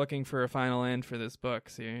was looking for a final end for this book,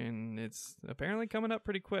 and it's apparently coming up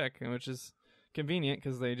pretty quick, which is convenient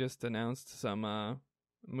because they just announced some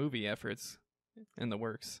movie efforts in the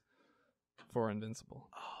works for Invincible.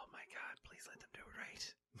 Oh my God, please let them do it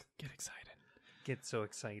right. Get excited. Get so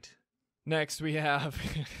excited. Next, we have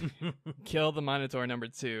Kill the Minotaur, number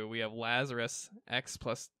 2. We have Lazarus X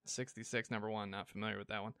plus 66, number 1. Not familiar with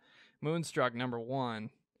that one. Moonstruck, number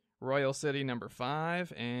 1. Royal City, number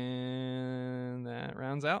 5. And that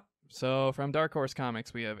rounds out. So, from Dark Horse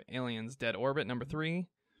Comics, we have Aliens Dead Orbit, number 3.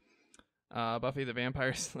 Buffy the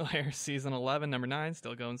Vampire Slayer, season 11, number 9.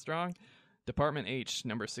 Still going strong. Department H,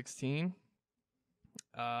 number 16.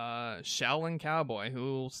 Shaolin Cowboy,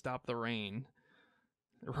 Who'll Stop the Rain.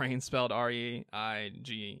 Rain spelled Reign.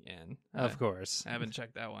 Of course. I haven't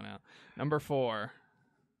checked that one out. Number 4.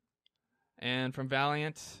 And from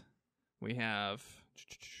Valiant, we have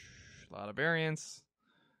a lot of variants.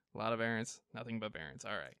 Nothing but variants.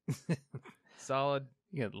 All right. Solid.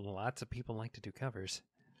 Yeah, lots of people like to do covers.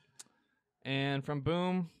 And from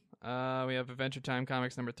Boom, we have Adventure Time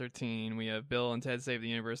Comics number 13. We have Bill and Ted Save the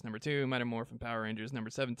Universe number 2. Metamorph and Power Rangers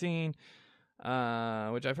number 17.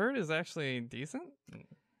 Which I've heard is actually decent.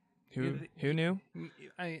 Who knew?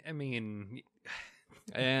 I mean,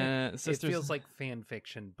 Sisters... it feels like fan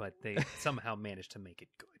fiction, but they somehow managed to make it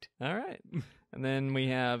good. All right. And then we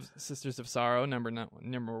have Sisters of Sorrow, number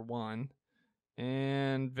 1.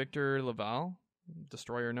 And Victor Laval,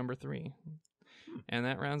 Destroyer number 3. And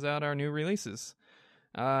that rounds out our new releases.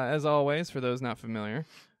 As always, for those not familiar,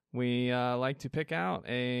 we like to pick out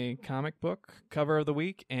a comic book cover of the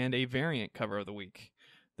week and a variant cover of the week.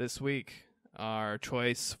 This week, our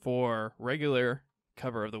choice for regular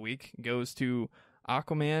cover of the week goes to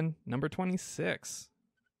Aquaman number 26.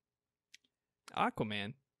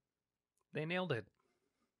 Aquaman. They nailed it.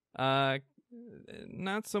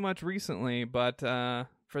 Not so much recently, but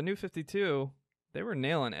for New 52, they were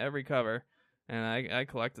nailing every cover, and I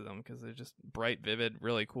collected them because they're just bright, vivid,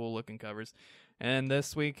 really cool looking covers. And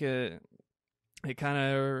this week, it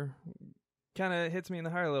kind of hits me in the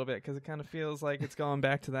heart a little bit because it kind of feels like it's going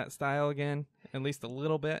back to that style again, at least a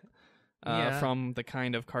little bit, from the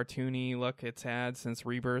kind of cartoony look it's had since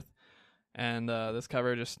Rebirth. And this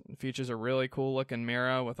cover just features a really cool looking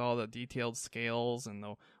Mera with all the detailed scales and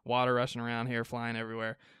the water rushing around here, flying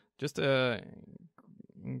everywhere. Just a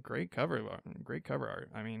great cover art.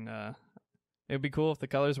 I mean, it'd be cool if the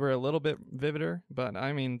colors were a little bit vivider, but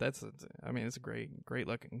I mean, it's a great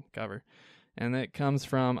looking cover. And it comes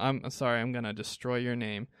from, I'm sorry, I'm gonna destroy your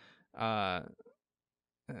name, Stepan,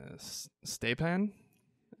 Stjepan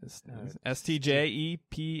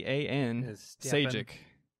Sajic.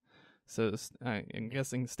 So I'm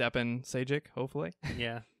guessing Stepan Sajic, hopefully.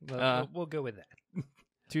 Yeah, we'll go with that.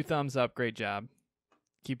 2 thumbs up, great job.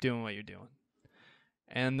 Keep doing what you're doing.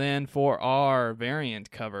 And then for our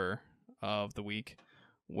variant cover of the week,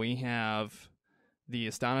 we have the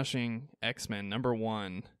Astonishing X-Men number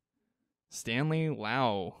 1 Stanley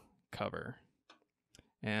Lau cover.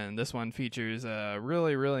 And this one features a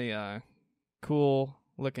really, really cool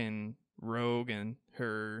looking Rogue and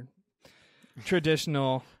her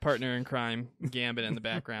traditional partner in crime Gambit in the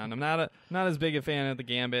background. I'm not as big a fan of the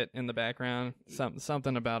Gambit in the background.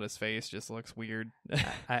 Something about his face just looks weird.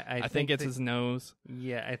 I think it's his nose.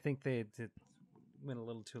 Yeah, I think they went a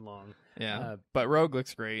little too long. Yeah, but Rogue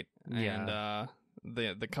looks great. Yeah.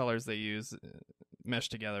 And the colors they use mesh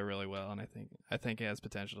together really well, and I think it has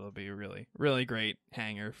potential to be a really, really great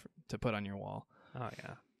hanger to put on your wall. Oh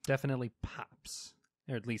yeah, definitely pops,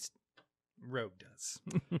 or at least Rogue does.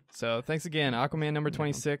 So thanks again, Aquaman number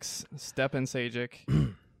 26, Stepan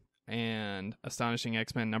Sajic, and Astonishing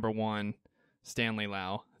X-Men number 1, Stanley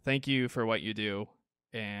Lau. Thank you for what you do,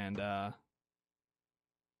 and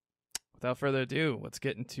without further ado, let's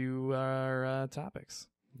get into our topics.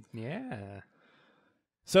 Yeah.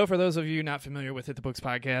 So for those of you not familiar with Hit the Books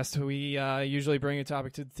podcast, we usually bring a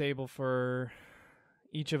topic to the table for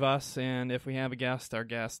each of us, and if we have a guest, our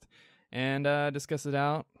guest, and discuss it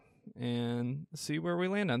out and see where we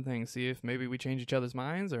land on things. See if maybe we change each other's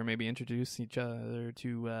minds, or maybe introduce each other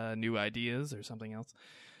to new ideas or something else.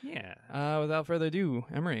 Yeah. Without further ado,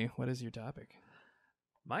 Emery, what is your topic?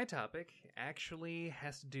 My topic actually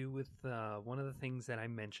has to do with one of the things that I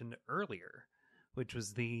mentioned earlier, which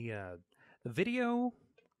was the video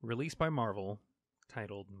released by Marvel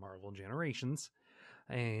titled Marvel Generations.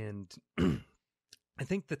 And I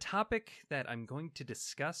think the topic that I'm going to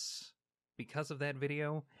discuss because of that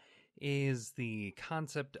video is the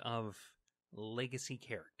concept of legacy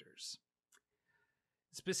characters.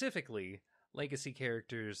 Specifically, legacy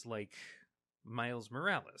characters like Miles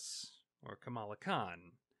Morales, or Kamala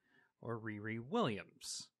Khan, or Riri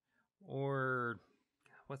Williams, or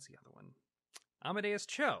what's the other one? Amadeus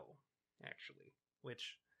Cho, actually,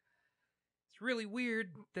 which it's really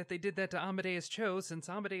weird that they did that to Amadeus Cho, since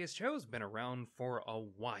Amadeus Cho's been around for a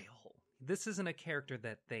while. This isn't a character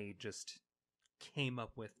that they just came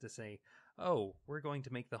up with to say, oh, we're going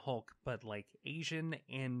to make the Hulk, but like Asian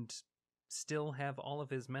and still have all of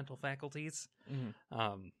his mental faculties.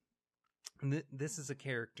 Mm-hmm. This is a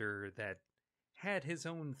character that had his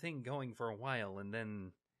own thing going for a while, and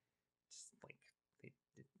then just, like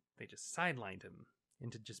they just sidelined him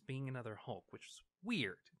into just being another Hulk, which is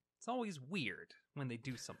weird. It's always weird when they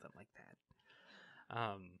do something like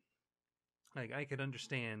that. Like I could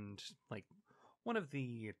understand, like one of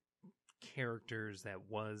the characters that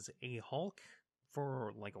was a Hulk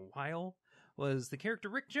for like a while was the character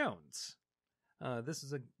Rick Jones. This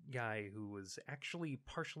is a guy who was actually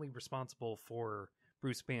partially responsible for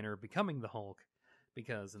Bruce Banner becoming the Hulk,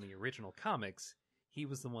 because in the original comics, he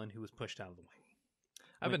was the one who was pushed out of the way.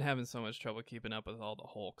 I've been having so much trouble keeping up with all the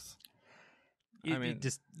Hulks. I mean,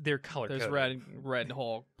 just their color there's coded. red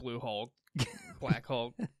Hulk, blue Hulk, black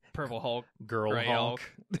Hulk, purple Hulk, girl gray Hulk.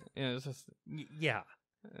 Yeah, it's just yeah.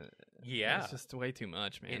 It's just way too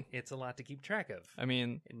much, man. It's a lot to keep track of. I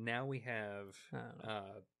mean, and now we have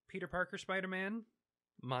Peter Parker Spider-Man,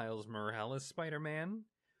 Miles Morales Spider-Man.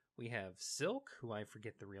 We have Silk, who I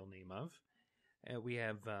forget the real name of. We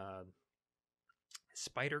have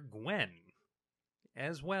Spider-Gwen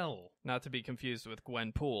as well. Not to be confused with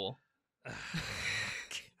Gwen Poole.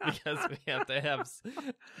 because we have to have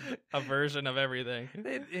a version of everything.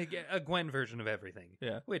 A Gwen version of everything.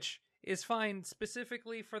 Yeah. Which is fine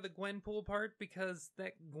specifically for the Gwenpool part, because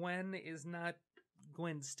that Gwen is not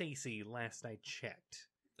Gwen Stacy last I checked.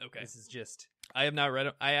 Okay. This is just... I have not read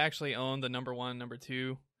it. I actually own the number 1, number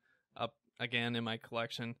 2 up again in my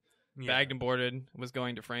collection. Yeah. Bagged and boarded. Was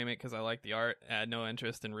going to frame it because I like the art. I had no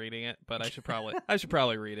interest in reading it, but I should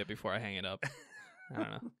probably read it before I hang it up. I don't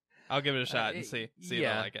know. I'll give it a shot and see if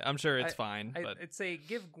I like it. I'm sure it's fine. But I'd say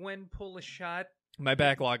give Gwenpool a shot. my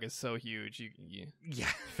backlog is so huge. You Yeah.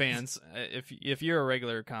 fans, if you're a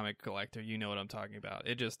regular comic collector, you know what I'm talking about.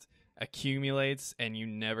 It just accumulates and you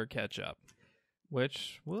never catch up,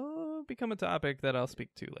 which will become a topic that I'll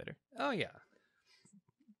speak to later. Oh, yeah.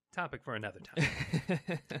 Topic for another time.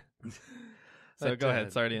 So But, go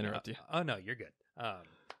ahead. Sorry to interrupt you. Oh, no, you're good.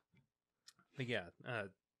 But yeah,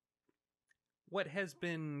 what has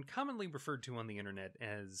been commonly referred to on the internet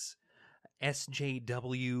as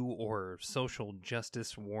SJW or social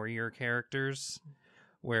justice warrior characters,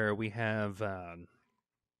 where we have an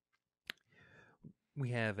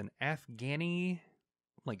Afghani,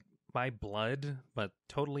 like by blood, but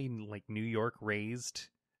totally like New York raised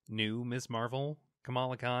new Ms. Marvel,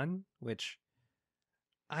 Kamala Khan, which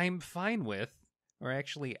I'm fine with. Or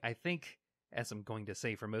actually, I think, as I'm going to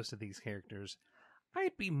say for most of these characters,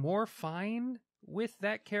 I'd be more fine with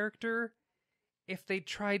that character if they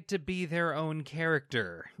tried to be their own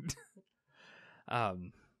character.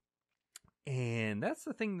 And that's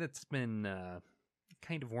the thing that's been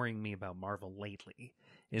kind of worrying me about Marvel lately.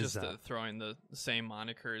 Is Just throwing the same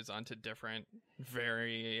monikers onto different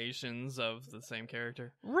variations of the same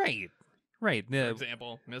character. Right. For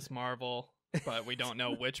example, Miss Marvel, but we don't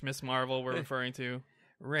know which Miss Marvel we're referring to.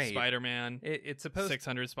 Right. Spider-Man. It's supposed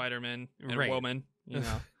 600 Spider-Man and Right. woman, you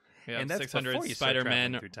know. We have and that's 600 before you start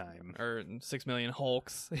Spider-Men traveling through time. or 6 million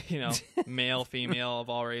Hulks, you know, male, female of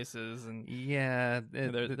all races. And Yeah.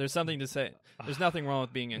 there's something to say. There's nothing wrong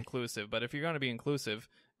with being inclusive, but if you're going to be inclusive,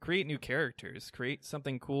 create new characters. Create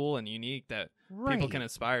something cool and unique that people can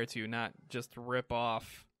aspire to, not just rip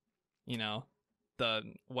off, you know,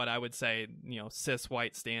 what I would say, you know, cis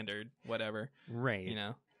white standard, whatever. Right. You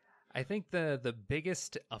know. I think the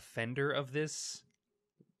biggest offender of this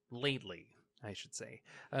lately, I should say,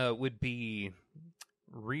 would be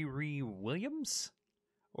Riri Williams,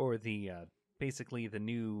 or the basically the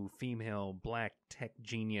new female black tech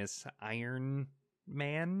genius Iron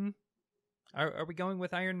Man. Are we going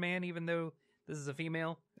with Iron Man even though this is a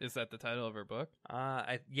female? Is that the title of her book?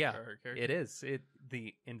 Yeah, Or her character? it is.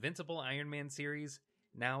 The Invincible Iron Man series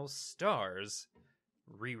now stars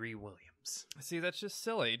Riri Williams. See, that's just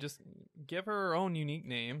silly. Just give her her own unique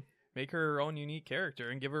name, make her her own unique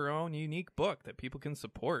character, and give her her own unique book that people can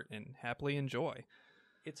support and happily enjoy.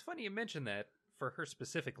 It's funny you mention that for her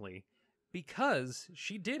specifically, because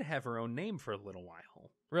she did have her own name for a little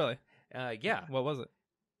while. Really? Yeah, What was it?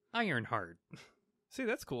 Ironheart. See,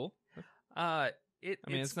 that's cool.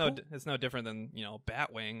 It's no cool. it's no different than, you know,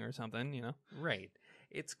 Batwing or something, you know. Right.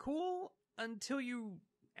 It's cool until you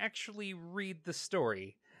actually read the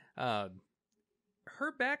story. Her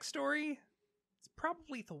backstory is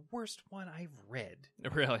probably the worst one I've read.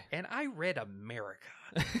 Really? And I read America.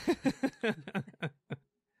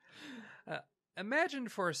 Imagine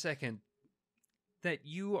for a second that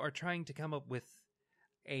you are trying to come up with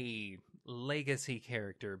a legacy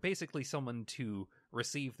character, basically someone to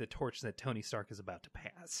receive the torch that Tony Stark is about to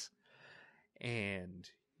pass. And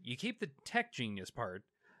you keep the tech genius part,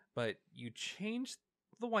 but you change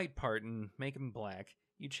the white part and make him black.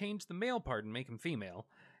 You change the male part and make him female.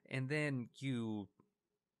 And then you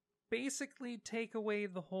basically take away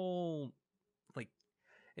the whole,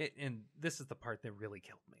 and this is the part that really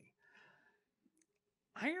killed me.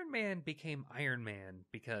 Iron Man became Iron Man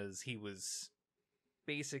because he was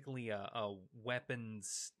basically a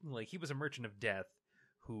weapons, he was a merchant of death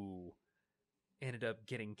who ended up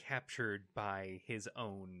getting captured by his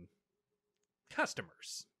own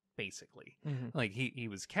customers, basically. Mm-hmm. He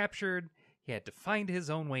was captured, he had to find his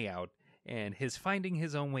own way out, and his finding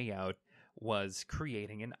his own way out was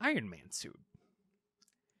creating an Iron Man suit.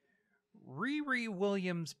 Riri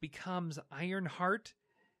Williams becomes Ironheart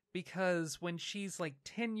because when she's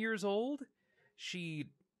 10 years old, she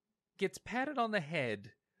gets patted on the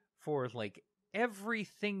head for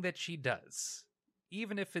everything that she does,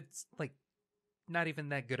 even if it's not even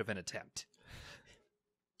that good of an attempt.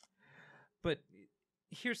 But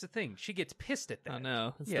here's the thing, she gets pissed at that. Oh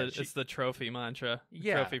no, it's the trophy mantra.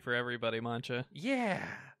 Yeah. Trophy for everybody mantra. Yeah.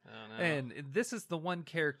 Oh no. And this is the one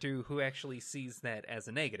character who actually sees that as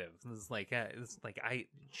a negative.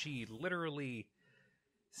 She literally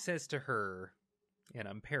says to her, and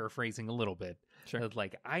I'm paraphrasing a little bit, Sure.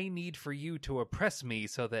 like, I need for you to oppress me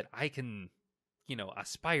so that I can,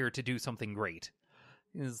 aspire to do something great.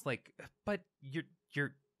 It's like, but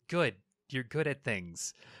you're good. You're good at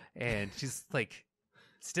things. And she's like,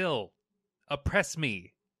 still, oppress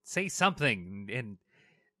me. Say something. And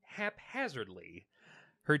haphazardly,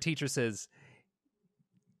 her teacher says,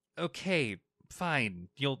 okay, fine.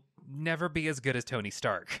 You'll never be as good as Tony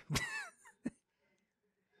Stark.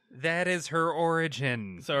 That is her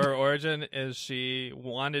origin. So her origin is she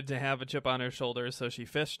wanted to have a chip on her shoulder, so she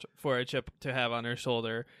fished for a chip to have on her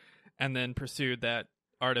shoulder, and then pursued that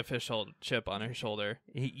artificial chip on her shoulder.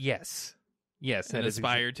 Yes. Yes. And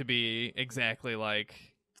aspired to be exactly like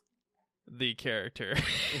the character.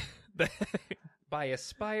 By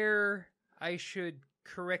aspire, I should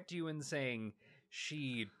correct you in saying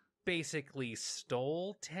she basically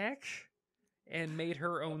stole tech and made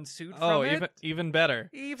her own suit from it. Even better.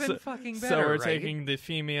 Fucking better. So we're right? taking the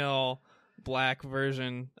female black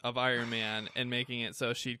version of Iron Man and making it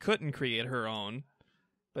so she couldn't create her own,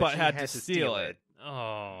 but she had to steal it.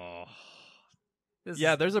 Oh.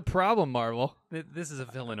 There's a problem, Marvel. This is a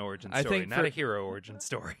villain origin story, not a hero origin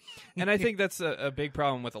story. And I think that's a big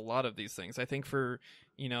problem with a lot of these things. I think for,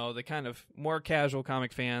 the kind of more casual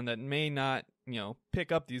comic fan that may not,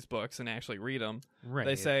 pick up these books and actually read them, right.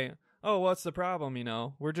 They say, oh, what's the problem?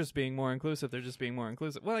 We're just being more inclusive. They're just being more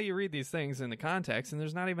inclusive. Well, you read these things in the context, and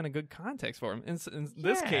there's not even a good context for them. In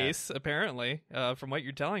this case, apparently, from what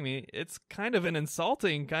you're telling me, it's kind of an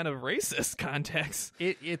insulting, kind of racist context.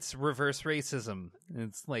 It's reverse racism.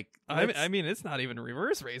 It's like... I mean, it's not even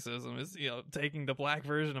reverse racism. It's, taking the black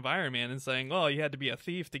version of Iron Man and saying, well, you had to be a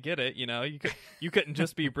thief to get it. You couldn't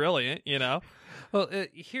just be brilliant, Well,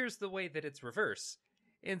 here's the way that it's reverse.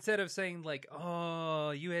 Instead of saying, like,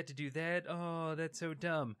 oh, you had to do that, oh, that's so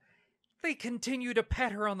dumb, they continue to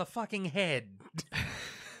pat her on the fucking head.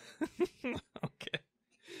 Okay.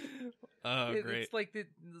 Oh, great.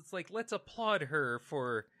 It's like, let's applaud her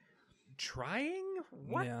for trying?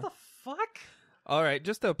 What the fuck? All right,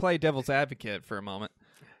 just to play devil's advocate for a moment,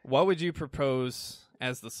 what would you propose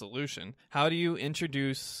as the solution? How do you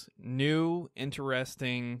introduce new,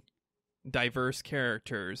 interesting, diverse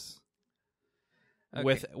characters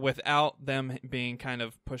without them being kind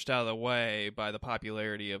of pushed out of the way by the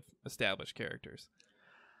popularity of established characters,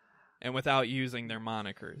 and without using their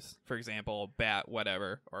monikers? For example, Bat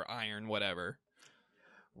whatever or Iron whatever.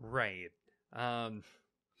 Right. I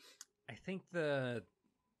think the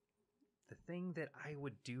thing that I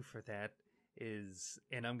would do for that is,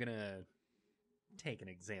 and I'm gonna take an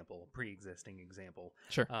example, pre-existing example.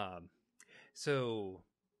 Sure. So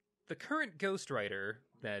the current ghostwriter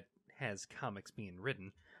that has comics being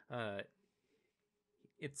written,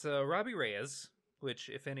 it's Robbie Reyes, which,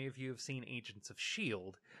 if any of you have seen Agents of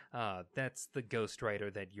S.H.I.E.L.D., that's the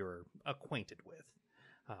ghostwriter that you're acquainted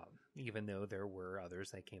with, even though there were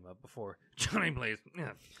others that came up before Johnny Blaze.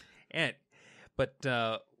 But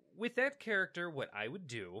with that character, what I would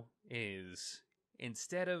do is,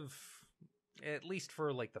 instead of, at least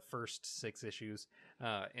for like the first 6 issues,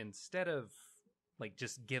 instead of like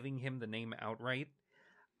just giving him the name outright,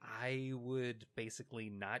 I would basically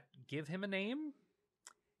not give him a name.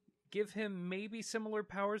 Give him maybe similar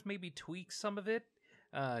powers, maybe tweak some of it.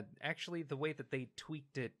 Actually, the way that they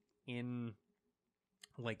tweaked it in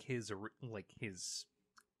like his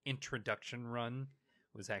introduction run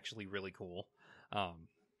was actually really cool.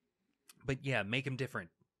 But yeah, make him different.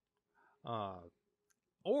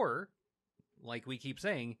 Or, like we keep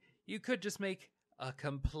saying, you could just make a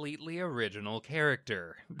completely original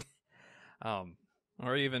character.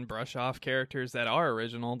 Or even brush off characters that are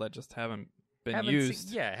original that just haven't been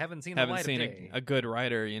used. Haven't seen the light of day. A good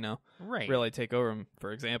writer, right. really take over them.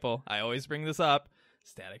 For example, I always bring this up,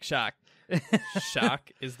 Static Shock. Shock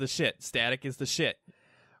is the shit. Static is the shit.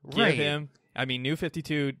 Give him, New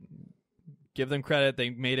 52, give them credit. They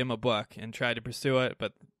made him a book and tried to pursue it,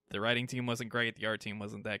 but the writing team wasn't great. The art team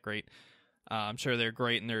wasn't that great. I'm sure they're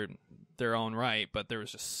great in their own right, but there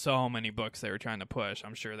was just so many books they were trying to push.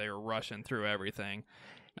 I'm sure they were rushing through everything.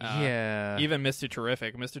 Even Mr.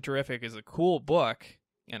 Terrific. Mr. Terrific is a cool book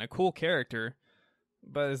and a cool character,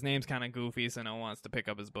 but his name's kind of goofy, so no one wants to pick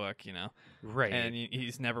up his book, Right. And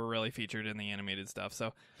he's never really featured in the animated stuff.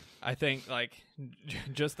 So I think like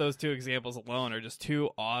just those 2 examples alone are just 2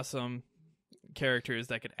 awesome characters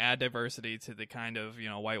that could add diversity to the kind of,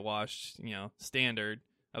 whitewashed, standard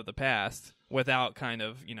of the past without kind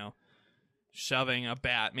of, shoving a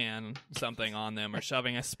Batman something on them, or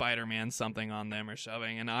shoving a Spider-Man something on them, or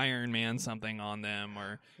shoving an Iron Man something on them,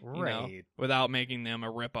 or you know, without making them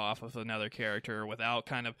a ripoff of another character, without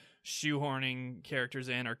kind of shoehorning characters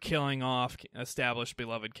in or killing off established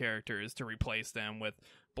beloved characters to replace them with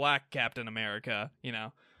Black Captain America, you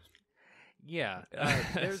know. Yeah,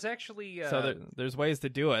 there's actually so there's ways to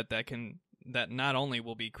do it that not only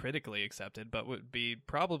will be critically accepted, but would be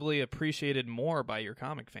probably appreciated more by your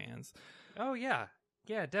comic fans. Oh, yeah.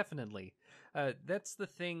 Yeah, definitely. That's the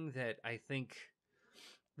thing that I think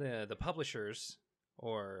the publishers,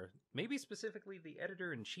 or maybe specifically the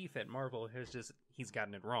editor-in-chief at Marvel, he's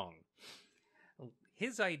gotten it wrong.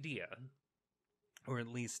 His idea, or at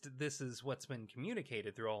least this is what's been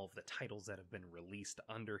communicated through all of the titles that have been released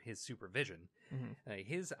under his supervision,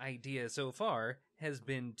 his idea so far has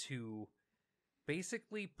been to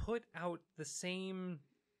basically put out the same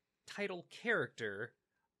title character,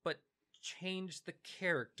 but change the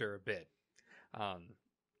character a bit.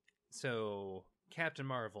 So Captain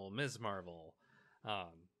Marvel, Ms. Marvel,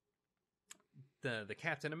 the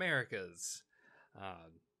Captain Americas,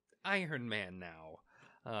 Iron Man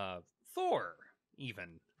now, Thor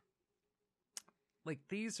even. Like,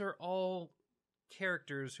 these are all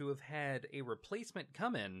characters who have had a replacement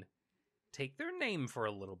come in, take their name for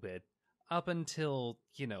a little bit, up until,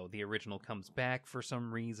 you know, the original comes back for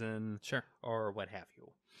some reason. Sure. Or what have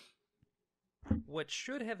you. What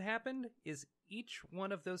should have happened is each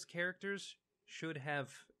one of those characters should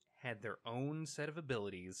have had their own set of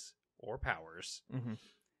abilities or powers. Mm-hmm.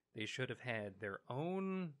 They should have had their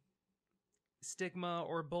own stigma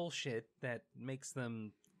or bullshit that makes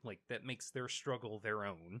them, like, that makes their struggle their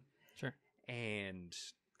own. Sure. And,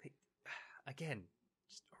 again,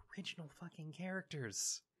 just original fucking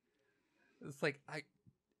characters. It's like,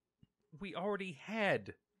 we already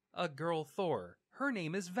had a girl Thor. Her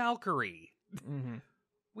name is Valkyrie. Mm-hmm.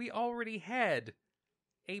 We already had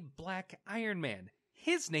a Black Iron Man.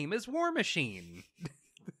 His name is War Machine.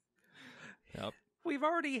 Yep. We've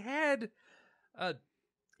already had a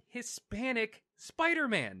Hispanic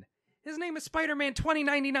Spider-Man. His name is Spider-Man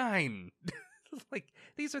 2099. Like,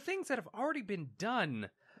 these are things that have already been done.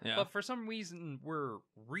 Yeah. But for some reason, we're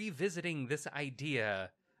revisiting this idea,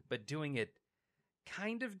 but doing it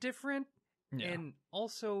kind of different. Yeah. And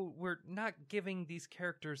also, we're not giving these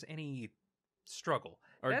characters any struggle.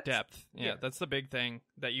 Or depth. Yeah, that's the big thing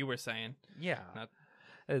that you were saying. Yeah.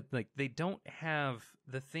 Like, they don't have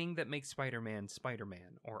the thing that makes Spider-Man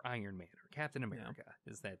Spider-Man, or Iron Man, or Captain America,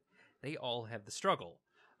 is that they all have the struggle.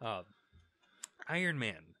 Iron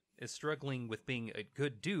Man is struggling with being a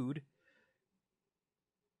good dude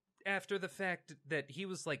after the fact that he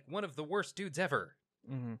was, like, one of the worst dudes ever.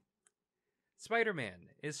 Mm-hmm.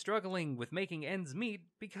 Spider-Man is struggling with making ends meet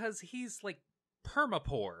because he's, like,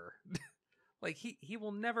 perma-poor. Like, he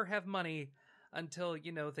will never have money until,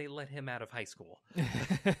 you know, they let him out of high school.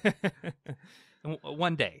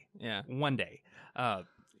 One day. Yeah. One day.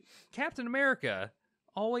 Captain America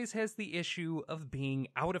always has the issue of being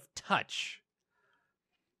out of touch.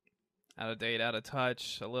 Out of date, out of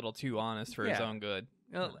touch, a little too honest for his own good.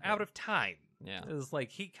 Out of time. Yeah. It's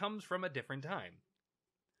like he comes from a different time.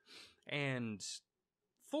 And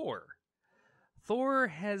Thor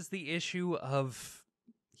has the issue of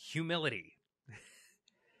humility.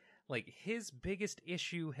 Like, his biggest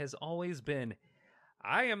issue has always been,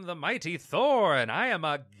 I am the mighty Thor, and I am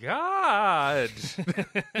a god.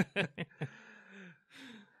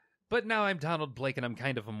 But now I'm Donald Blake, and I'm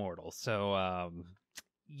kind of immortal. So,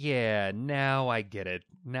 yeah, now I get it.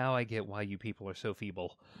 Now I get why you people are so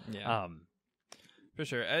feeble. Yeah. For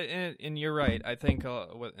sure. And you're right. I think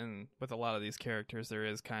with a lot of these characters, there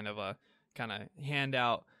is kind of a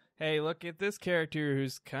handout. Hey, look at this character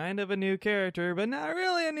who's kind of a new character, but not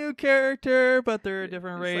really a new character, but they're a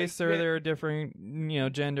different race, like, or they're a different,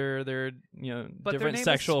 gender, they're, but different their name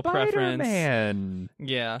sexual is preference. Spider-Man.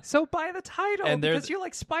 Yeah. So buy the title, and because you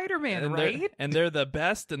like Spider-Man, right? And they're the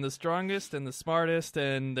best and the strongest and the smartest,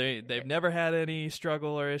 and they've never had any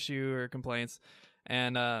struggle or issue or complaints.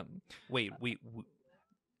 And wait,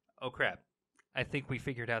 oh crap. I think we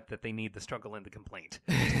figured out that they need the struggle and the complaint.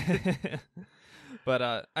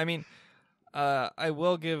 But I mean, I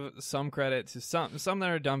will give some credit to some that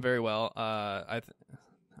are done very well. I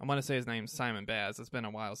want to say his name's Simon Baz. It's been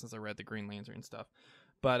a while since I read the Green Lantern stuff.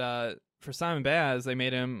 But for Simon Baz, they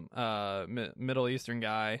made him a Middle Eastern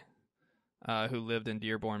guy who lived in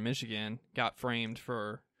Dearborn, Michigan. Got framed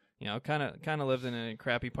for kind of lived in a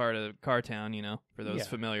crappy part of Cartown. For those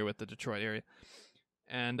familiar with the Detroit area,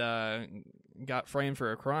 and got framed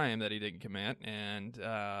for a crime that he didn't commit, and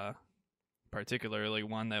particularly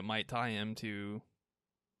one that might tie him to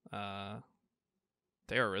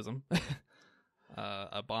terrorism,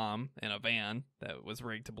 a bomb in a van that was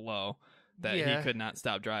rigged to blow that Yeah. he could not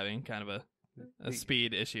stop driving, kind of a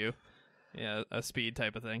speed issue. Yeah, a speed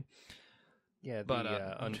type of thing. Yeah, But,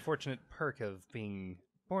 the unfortunate perk of being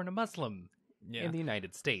born a Muslim Yeah. in the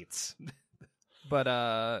United States. But,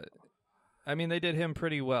 I mean, they did him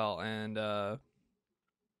pretty well, and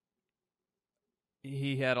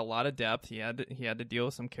he had a lot of depth. He had to deal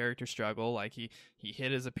with some character struggle. Like, he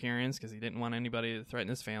hid his appearance because he didn't want anybody to threaten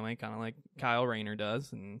his family, kind of like Kyle Rayner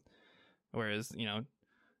does. And whereas,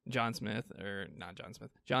 John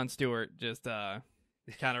Stewart just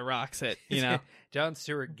kind of rocks it, Jon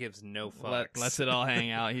Stewart gives no fucks. lets it all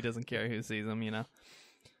hang out. He doesn't care who sees him,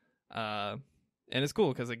 and it's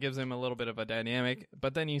cool because it gives him a little bit of a dynamic,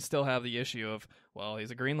 but then you still have the issue of, well,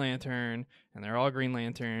 he's a Green Lantern, and they're all Green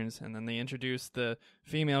Lanterns, and then they introduce the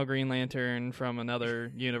female Green Lantern from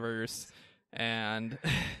another universe, and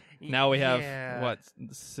now we have,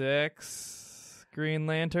 6 Green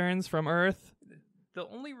Lanterns from Earth? The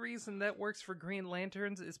only reason that works for Green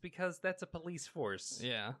Lanterns is because that's a police force.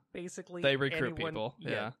 Yeah. Basically, They recruit people.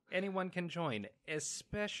 Yeah. Anyone can join,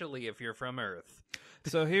 especially if you're from Earth.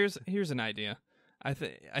 So here's an idea. I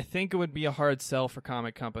think it would be a hard sell for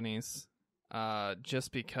comic companies,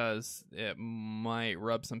 just because it might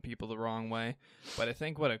rub some people the wrong way. But I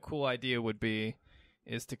think what a cool idea would be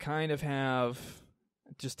is to kind of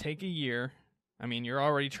just take a year. I mean, you're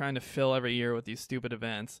already trying to fill every year with these stupid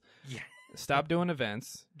events. Yeah. Stop doing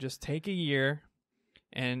events. Just take a year,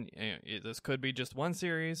 and this could be just one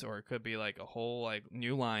series, or it could be like a whole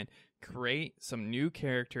new line. Create some new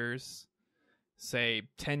characters, say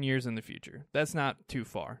 10 years in the future. That's not too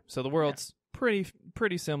far. So the world's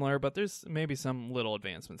pretty similar, but there's maybe some little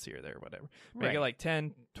advancements here or there, whatever. Make it like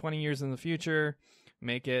 10, 20 years in the future.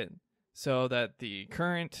 Make it so that the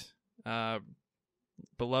current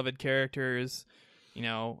beloved characters,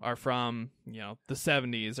 are from, the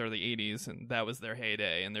 70s or the 80s, and that was their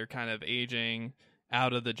heyday, and they're kind of aging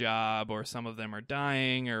out of the job, or some of them are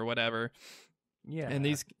dying or whatever. Yeah.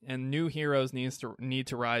 And new heroes need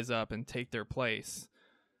to rise up and take their place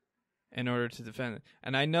in order to defend it.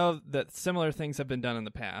 And I know that similar things have been done in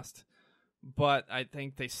the past, but I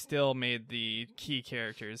think they still made the key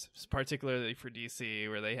characters, particularly for DC,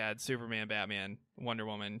 where they had Superman, Batman, Wonder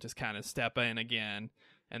Woman just kind of step in again.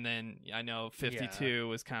 And then I know 52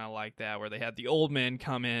 was kind of like that, where they had the old men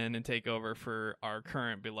come in and take over for our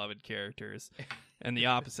current beloved characters in the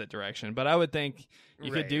opposite direction. But I would think you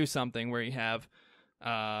could do something where you have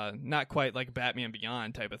not quite like Batman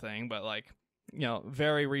Beyond type of thing, but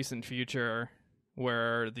very recent future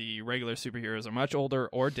where the regular superheroes are much older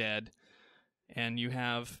or dead, and you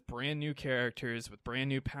have brand new characters with brand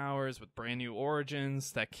new powers, with brand new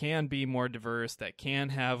origins that can be more diverse, that can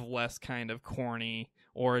have less kind of corny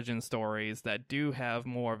origin stories, that do have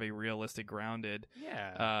more of a realistic, grounded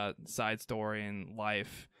side story in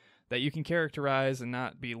life that you can characterize and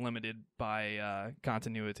not be limited by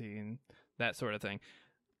continuity and that sort of thing.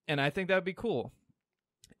 And I think that would be cool.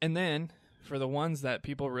 And then for the ones that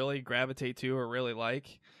people really gravitate to or really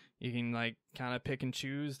like, you can kind of pick and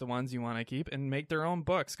choose the ones you want to keep and make their own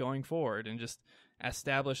books going forward, and just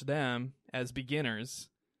establish them as beginners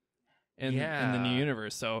in the new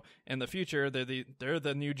universe. So in the future, they're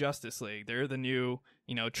the new Justice League. They're the new,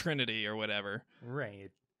 Trinity or whatever.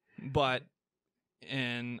 Right. But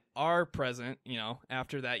in our present,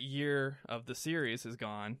 after that year of the series is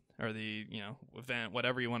gone, or the, event,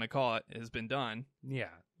 whatever you want to call it, has been done. Yeah.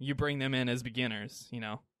 You bring them in as beginners,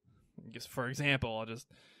 Just for example, I'll just,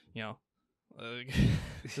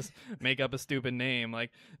 just make up a stupid name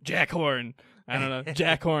like Jack Horn. I don't know.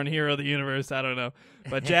 Jack Horn, hero of the universe. I don't know.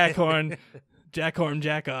 But Jack Horn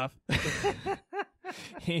Jackoff.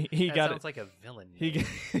 he that got sounds it. like a villain. He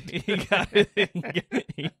got it.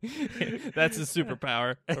 That's his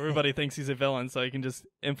superpower. Everybody thinks he's a villain, so he can just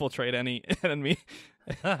infiltrate any enemy,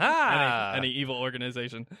 any evil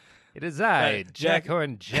organization. It is I, Jack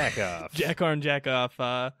Horn Jackoff. Jack Horn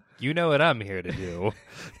Jackoff. You know what I'm here to do.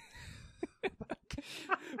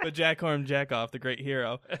 But Jack Horn Jackoff, the great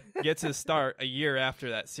hero, gets his start a year after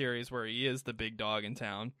that series where he is the big dog in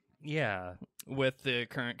town. Yeah. With the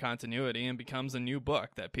current continuity, and becomes a new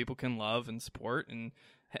book that people can love and support, and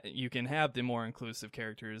you can have the more inclusive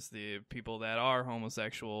characters, the people that are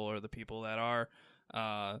homosexual, or the people that are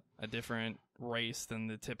a different race than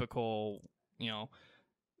the typical,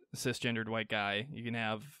 cisgendered white guy. You can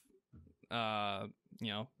have,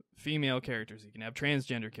 female characters. You can have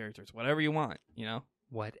transgender characters. Whatever you want,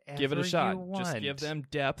 Whatever give it a shot. You want. Just give them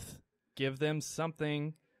depth. Give them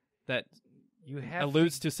something that you have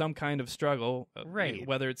alludes to some kind of struggle, right?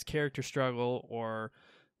 Whether it's character struggle or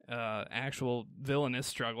actual villainous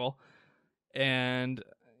struggle, and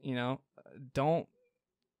don't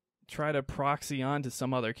try to proxy onto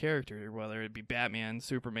some other character, whether it be Batman,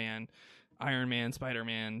 Superman, Iron Man,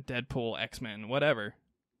 Spider-Man, Deadpool, X-Men, whatever.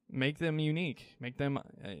 Make them unique. Make them,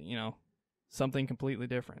 something completely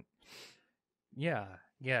different. Yeah,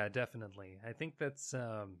 definitely. I think that's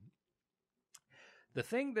the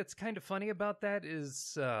thing that's kind of funny about that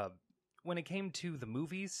is when it came to the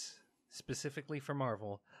movies, specifically for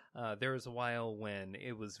Marvel, there was a while when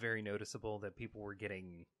it was very noticeable that people were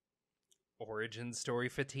getting origin story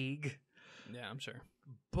fatigue. Yeah, I'm sure.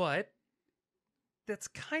 But that's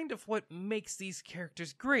kind of what makes these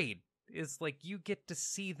characters great. Is like you get to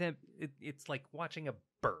see them. It's like watching a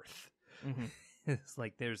birth. Mm-hmm. It's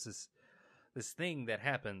like there's this thing that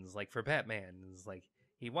happens. Like for Batman, it's like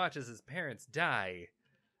he watches his parents die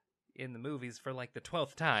in the movies for like the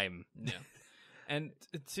 12th time. Yeah, and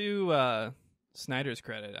to Snyder's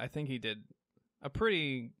credit, I think he did a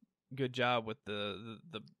pretty good job with the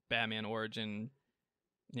Batman origin,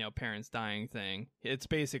 parents dying thing. It's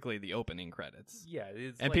basically the opening credits. Yeah,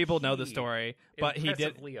 it's and like people know the story, but he did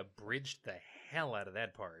impressively abridged the hell out of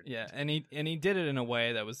that part. Yeah, and he did it in a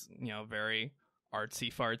way that was very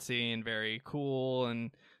artsy fartsy and very cool,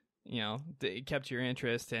 and it kept your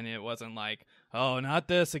interest, and it wasn't like, oh, not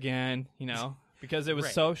this again, because it was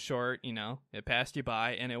Right. so short, it passed you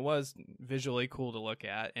by, and it was visually cool to look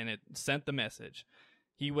at, and it sent the message.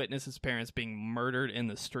 He witnessed his parents being murdered in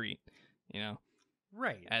the street,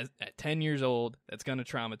 Right. at 10 years old. That's going to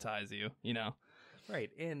traumatize you, Right.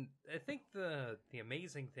 And I think the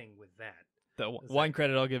amazing thing with that, The Is one that-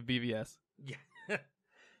 credit I'll give BVS. yeah,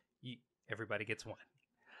 everybody gets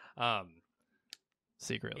one.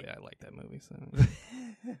 Secretly, I like that movie. So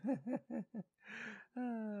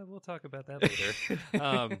We'll talk about that later.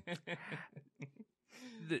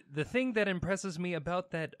 The thing that impresses me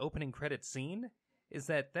about that opening credit scene is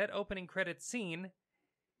that opening credit scene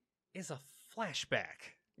is a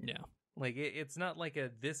flashback. yeah, Like, it's not like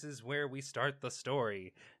this is where we start the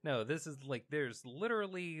story. No, this is like, there's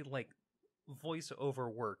literally like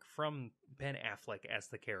voiceover work from Ben Affleck as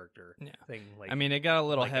the character. Yeah. Thing. Like, I mean, it got a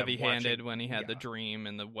little like I'm heavy-handed watching- when he had the yeah. dream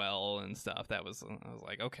and the well and stuff. I was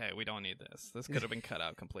like, okay, we don't need this. This could have been cut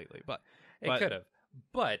out completely, but it could have.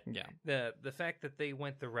 But yeah, the fact that they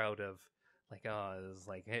went the route of like, it's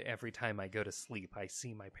like every time I go to sleep, I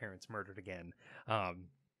see my parents murdered again.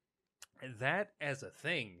 That as a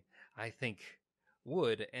thing, I think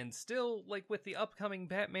would, and still, like with the upcoming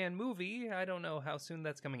Batman movie, I don't know how soon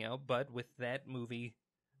that's coming out, but with that movie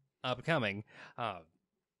upcoming,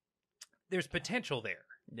 there's potential there.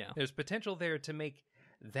 yeah, There's potential there to make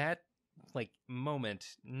that like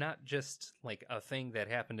moment not just like a thing that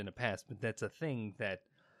happened in the past, but that's a thing that,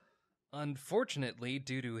 unfortunately,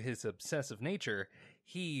 due to his obsessive nature,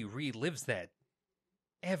 he relives that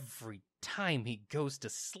every time he goes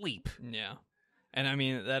to sleep. yeah. And I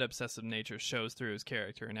mean, that obsessive nature shows through his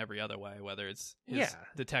character in every other way, whether it's his Yeah.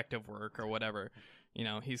 detective work or whatever.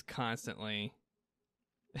 He's constantly.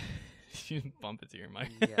 You bump into your mic.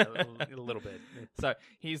 Yeah, a little bit. Sorry,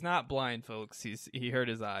 he's not blind, folks. He hurt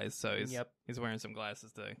his eyes, so Yep. he's wearing some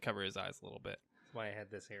glasses to cover his eyes a little bit. That's why I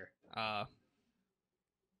had this here.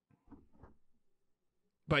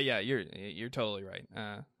 But yeah, you're totally right.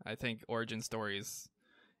 I think origin stories,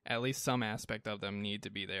 at least some aspect of them, need to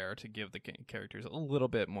be there to give the characters a little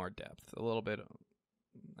bit more depth, a little bit,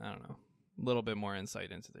 I don't know, a little bit more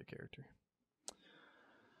insight into their character.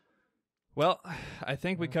 Well, I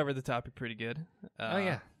think we covered the topic pretty good. Oh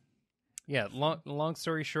yeah, yeah. Long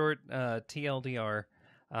story short, TLDR.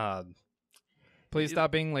 Please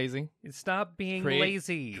stop being lazy. Stop being Create-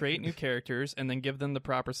 lazy. Create new characters and then give them the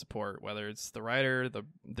proper support, whether it's the writer,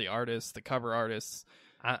 the artist, the cover artists,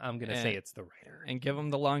 I'm gonna say it's the writer. and give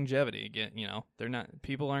them the longevity.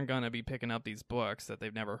 People aren't gonna be picking up these books that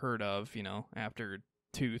they've never heard of. After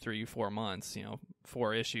 2, 3, 4 months.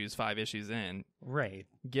 4 issues, 5 issues in. Right.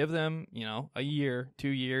 Give them a year, 2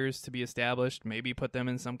 years to be established. Maybe put them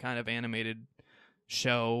in some kind of animated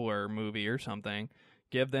show or movie or something.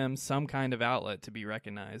 Give them some kind of outlet to be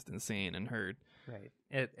recognized and seen and heard. Right.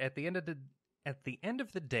 At the end of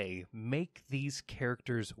the day, make these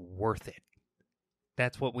characters worth it.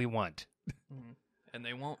 That's what we want. And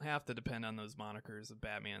they won't have to depend on those monikers of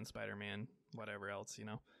Batman, Spider-Man, whatever else,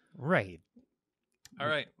 Right. All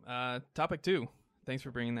right. Topic 2. Thanks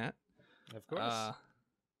for bringing that. Of course.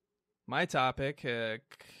 My topic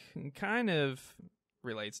kind of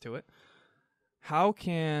relates to it. How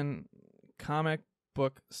can comic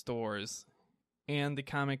book stores and the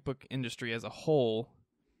comic book industry as a whole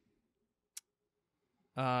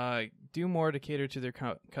do more to cater to their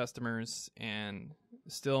customers and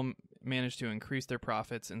still manage to increase their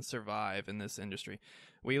profits and survive in this industry.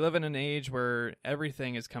 We live in an age where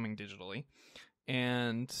everything is coming digitally,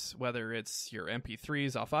 and whether it's your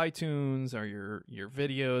MP3s off iTunes or your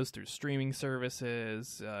videos through streaming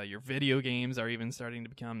services, your video games are even starting to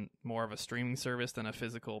become more of a streaming service than a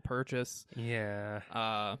physical purchase.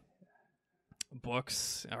 Yeah.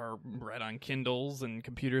 Books are read on Kindles and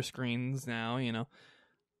computer screens now, you know.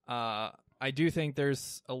 I do think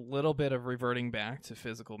there's a little bit of reverting back to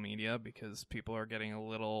physical media because people are getting a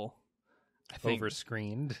little...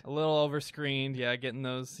 Overscreened. A little overscreened, yeah, getting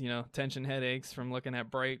those, you know, tension headaches from looking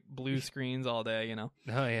at bright blue screens all day, you know.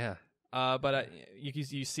 Oh, yeah. But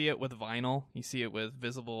you see it with vinyl. You see it with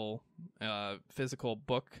visible, physical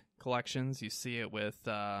book collections. You see it with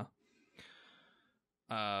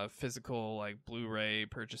physical, like, Blu-ray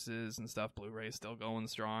purchases and stuff. Blu-ray is still going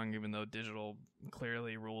strong, even though digital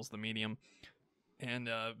clearly rules the medium. And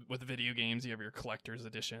with video games, you have your collector's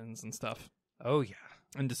editions and stuff. Oh, yeah.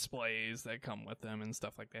 And displays that come with them and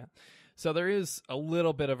stuff like that. So there is a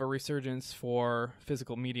little bit of a resurgence for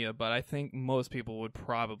physical media, but I think most people would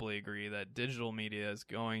probably agree that digital media is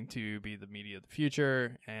going to be the media of the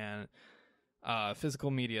future, and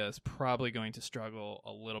physical media is probably going to struggle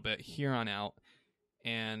a little bit here on out.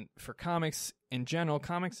 And for comics in general,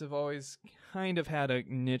 comics have always kind of had a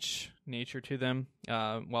niche nature to them,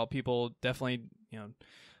 while people definitely, you know,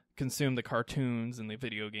 consume the cartoons and the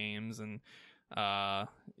video games and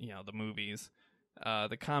you know, the movies.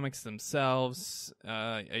 The comics themselves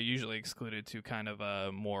are usually excluded to kind of a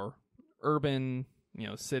more urban, you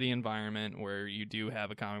know, city environment where you do have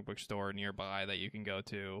a comic book store nearby that you can go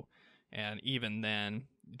to. And even then,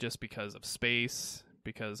 just because of space,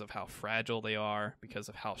 because of how fragile they are, because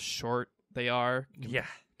of how short they are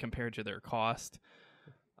compared to their cost,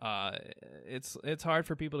 it's hard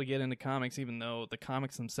for people to get into comics, even though the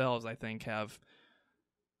comics themselves, I think, have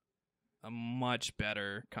a much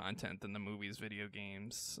better content than the movies, video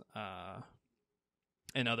games,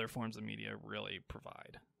 and other forms of media really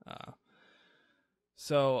provide.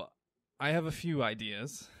 So I have a few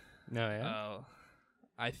ideas. No, yeah.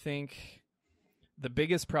 I think the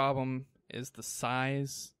biggest problem is the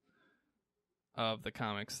size of the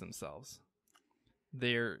comics themselves.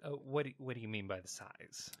 They're what do you mean by the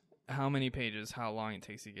size? How many pages, how long it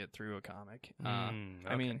takes to get through a comic. Okay.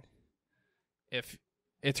 I mean, if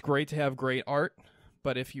it's great to have great art,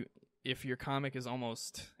 but if your comic is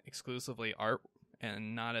almost exclusively art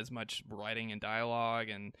and not as much writing and dialogue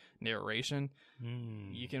and narration,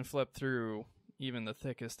 you can flip through even the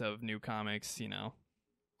thickest of new comics, you know,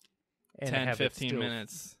 and 10, 15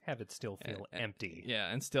 minutes. Have it still feel empty.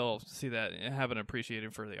 Yeah, and still see that, have an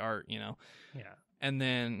appreciation for the art, you know. Yeah. And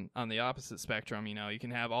then on the opposite spectrum, you know, you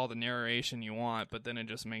can have all the narration you want, but then it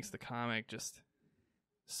just makes the comic just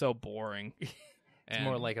so boring. It's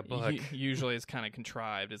more like a book. Usually it's kind of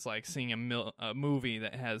contrived. It's like seeing a movie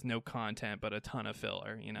that has no content but a ton of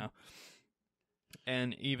filler, you know.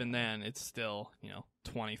 And even then, it's still, you know,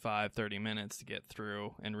 25, 30 minutes to get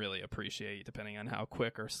through and really appreciate, depending on how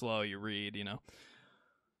quick or slow you read, you know.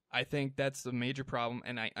 I think that's the major problem,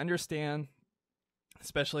 and I understand,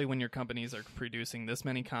 especially when your companies are producing this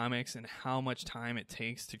many comics and how much time it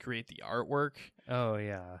takes to create the artwork. Oh,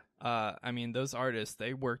 yeah. I mean, those artists,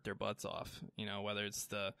 they work their butts off, you know, whether it's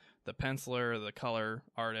the penciler, the color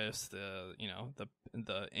artist, you know,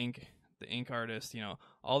 the ink artist, you know,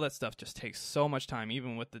 all that stuff just takes so much time,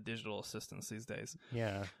 even with the digital assistants these days.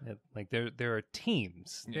 Yeah. Like there are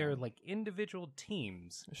teams. Yeah. There are like individual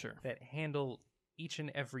teams Sure. that handle each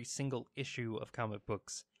and every single issue of comic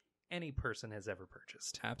books any person has ever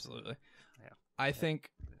purchased. Absolutely. Yeah. I think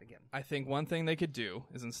one thing they could do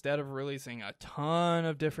is, instead of releasing a ton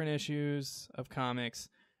of different issues of comics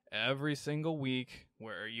every single week,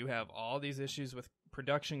 where you have all these issues with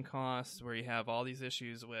production costs, where you have all these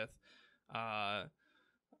issues with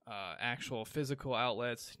actual physical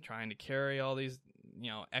outlets trying to carry all these, you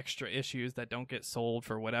know, extra issues that don't get sold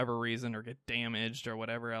for whatever reason or get damaged or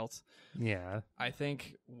whatever else. Yeah. I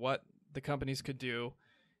think what the companies could do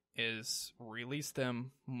is release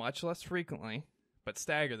them much less frequently, but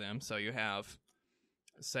stagger them. So you have,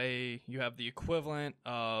 say, you have the equivalent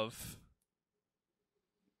of,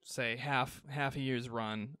 say, half a year's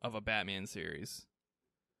run of a Batman series.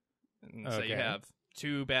 And so you have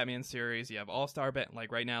 2 Batman series. You have All-Star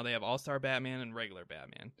like right now they have All-Star Batman and regular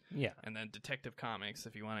Batman. Yeah. And then Detective Comics,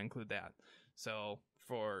 if you want to include that. So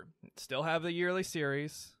still have the yearly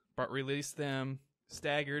series, but release them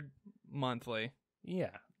staggered monthly.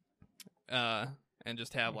 Yeah. And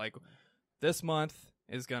just have, like, this month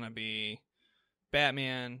is going to be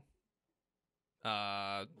Batman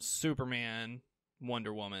Superman,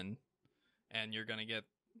 Wonder Woman, and you're gonna get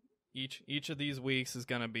each of these weeks is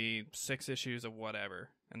gonna be 6 issues of whatever,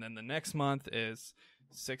 and then the next month is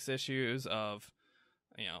 6 issues of,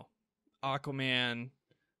 you know, Aquaman,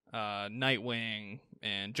 Nightwing,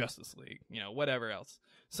 and Justice League, you know, whatever else,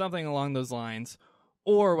 something along those lines.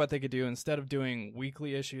 Or what they could do, instead of doing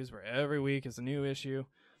weekly issues where every week is a new issue,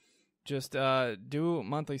 just do a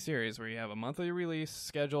monthly series where you have a monthly release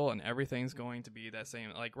schedule and everything's going to be that same.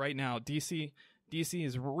 Like right now, DC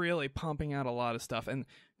is really pumping out a lot of stuff, and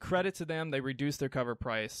credit to them, they reduced their cover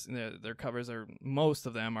price. Their covers are, most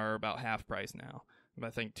of them are about half price now. I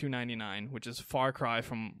think $2.99, which is far cry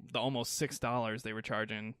from the almost $6 they were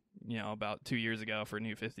charging, you know, about 2 years ago for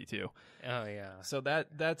New 52. Oh yeah. So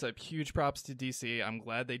that's a huge props to DC. I'm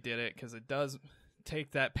glad they did it, because it does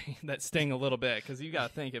take that pain, that sting a little bit. Because you got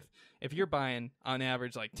to think, if you're buying on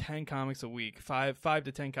average like 10 comics a week, 5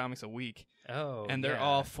 to 10 comics a week, and they're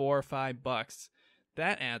all $4 or $5,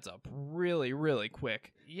 that adds up really, really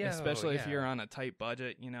quick. Yeah, especially if you're on a tight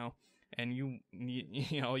budget, you know. And you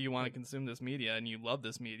want to consume this media, and you love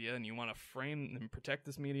this media, and you want to frame and protect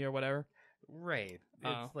this media or whatever. Right.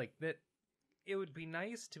 It's like that. It would be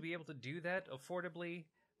nice to be able to do that affordably,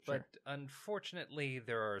 but unfortunately,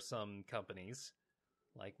 there are some companies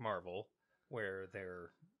like Marvel where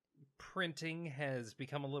their printing has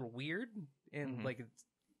become a little weird, and like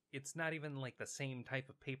it's not even like the same type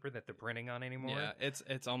of paper that they're printing on anymore. Yeah,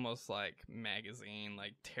 it's almost like magazine,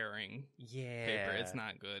 like tearing paper. It's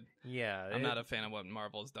not good. Yeah. I'm not a fan of what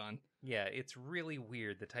Marvel's done. Yeah, it's really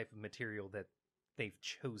weird, the type of material that they've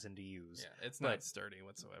chosen to use. Yeah, it's not sturdy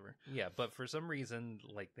whatsoever. Yeah, but for some reason,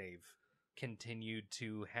 like, they've continued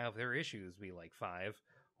to have their issues be like $5,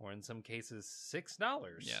 or in some cases $6.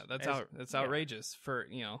 Yeah, that's outrageous for,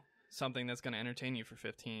 you know, something that's going to entertain you for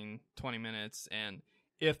 15, 20 minutes, and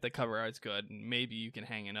if the cover art's good, maybe you can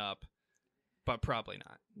hang it up, but probably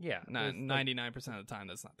not. Yeah. 99% of the time,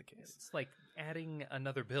 that's not the case. It's like adding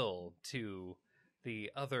another bill to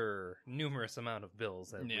the other numerous amount of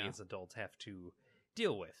bills that we as adults have to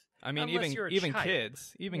deal with. I mean, even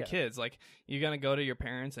kids, like, you're going to go to your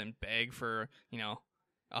parents and beg for, you know,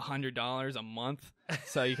 $100 a month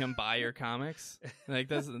so you can buy your comics. Like,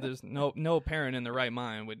 there's no parent in the right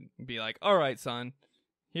mind would be like, all right, son,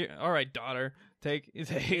 here, all right, daughter, take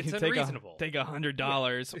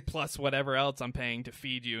 $100 plus whatever else I'm paying to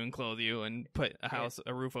feed you and clothe you and put a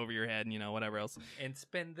roof over your head and, you know, whatever else, and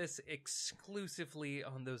spend this exclusively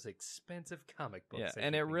on those expensive comic books. Yeah,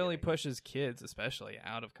 and it really pushes kids, especially,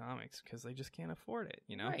 out of comics, because they just can't afford it.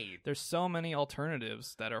 You know, there's so many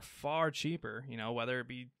alternatives that are far cheaper. You know, whether it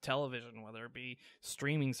be television, whether it be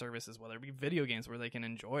streaming services, whether it be video games, where they can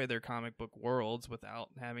enjoy their comic book worlds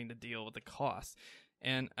without having to deal with the cost.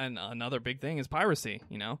 And another big thing is piracy,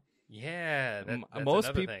 you know? Yeah, that's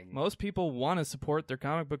another thing. Most people want to support their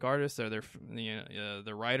comic book artists or their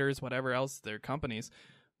writers, whatever else, their companies.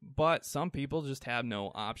 But some people just have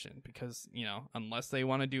no option because, you know, unless they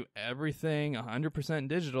want to do everything 100%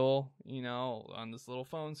 digital, you know, on this little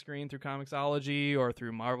phone screen through Comixology or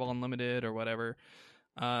through Marvel Unlimited or whatever,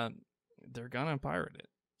 they're going to pirate it.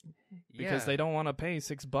 Because they don't want to pay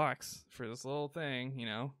 $6 for this little thing, you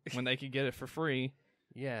know, when they could get it for free.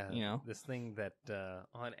 Yeah, you know, this thing that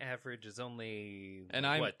on average is only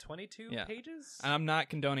 22 pages. And I'm not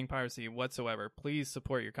condoning piracy whatsoever. Please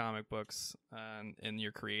support your comic books and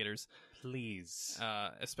your creators, please,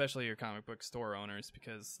 especially your comic book store owners,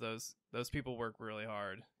 because those people work really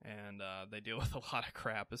hard and they deal with a lot of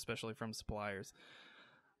crap, especially from suppliers.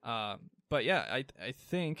 But yeah, I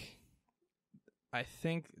think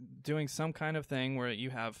doing some kind of thing where you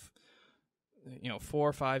have, you know,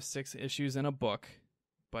 4, 5, 6 issues in a book,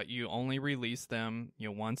 but you only release them, you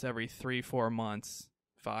know, once every 3, 4 months,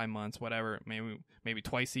 5 months, whatever, maybe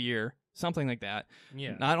twice a year, something like that.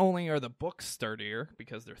 Yeah. Not only are the books sturdier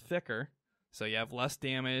because they're thicker, so you have less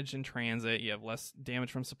damage in transit, you have less damage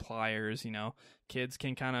from suppliers, you know, kids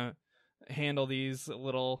can kind of handle these a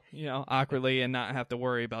little, you know, awkwardly and not have to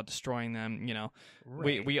worry about destroying them, you know.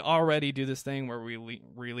 We already do this thing where we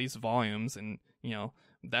release volumes, and, you know,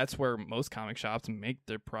 that's where most comic shops make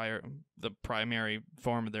the primary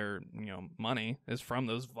form of their, you know, money is from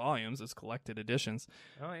those volumes, as collected editions.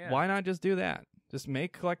 Oh yeah. Why not just do that? Just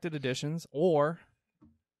make collected editions, or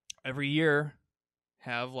every year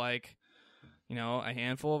have, like, you know, a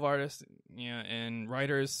handful of artists, you know, and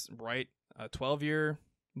writers write a 12-year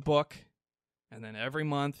book, and then every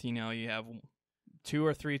month, you know, you have 2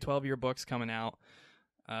 or 3 12-year books coming out.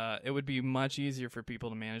 It would be much easier for people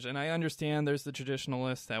to manage. And I understand there's the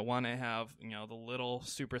traditionalists that want to have, you know, the little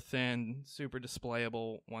super thin, super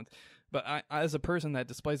displayable ones. But I, as a person that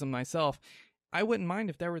displays them myself, I wouldn't mind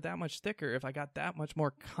if there were that much thicker if I got that much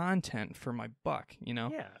more content for my buck, you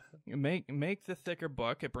know? Yeah. Make the thicker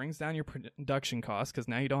book. It brings down your production costs because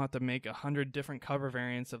now you don't have to make 100 different cover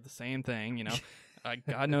variants of the same thing, you know?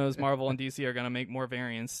 God knows Marvel and DC are going to make more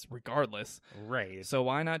variants regardless. Right. So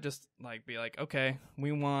why not just like be like, okay,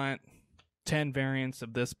 we want 10 variants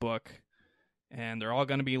of this book, and they're all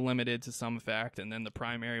going to be limited to some effect, and then the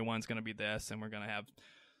primary one's going to be this, and we're going to have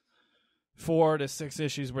 4 to 6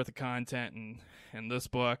 issues worth of content in this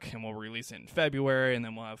book, and we'll release it in February, and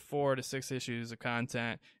then we'll have 4 to 6 issues of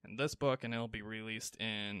content in this book, and it'll be released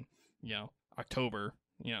in, October,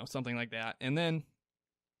 something like that. And then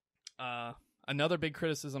another big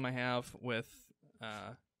criticism I have with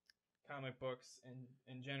comic books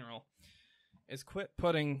in general is quit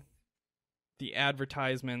putting the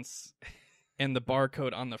advertisements and the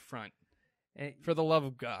barcode on the front. For the love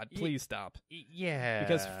of God, please stop. Yeah.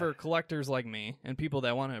 Because for collectors like me and people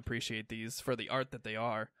that want to appreciate these for the art that they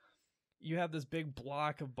are, you have this big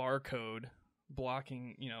block of barcode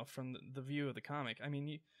blocking, from the view of the comic. I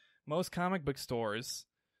mean, most comic book stores,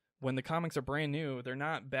 when the comics are brand new, they're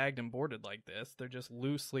not bagged and boarded like this. They're just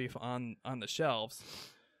loose leaf on the shelves.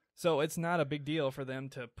 So it's not a big deal for them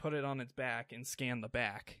to put it on its back and scan the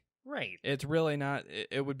back. Right. It's really not.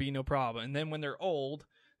 It would be no problem. And then when they're old,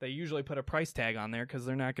 they usually put a price tag on there because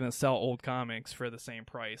they're not going to sell old comics for the same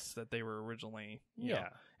price that they were originally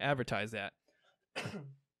advertised at.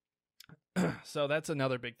 So that's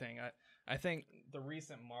another big thing. I think the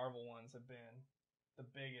recent Marvel ones have been the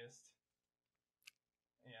biggest.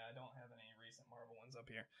 Yeah, I don't have any recent Marvel ones up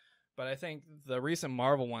here. But I think the recent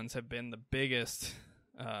Marvel ones have been the biggest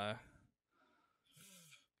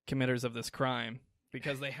committers of this crime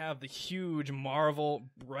because they have the huge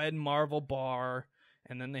red Marvel bar,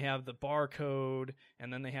 and then they have the barcode,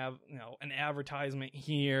 and then they have an advertisement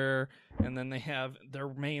here, and then they have their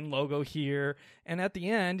main logo here, and at the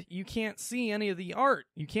end you can't see any of the art.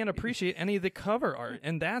 You can't appreciate any of the cover art,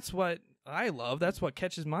 and that's what I love. That's what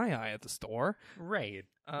catches my eye at the store. Right.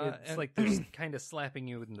 It's like they're kind of slapping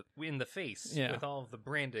you in the face with all of the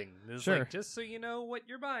branding. It's like, just so you know what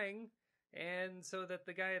you're buying, and so that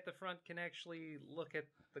the guy at the front can actually look at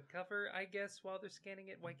the cover, I guess, while they're scanning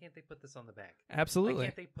it. Why can't they put this on the back? Absolutely.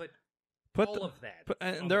 Why can't they put all of that?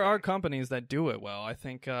 And there are companies that do it well. I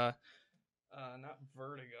think, not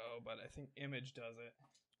Vertigo, but I think Image does it.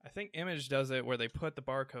 I think Image does it where they put the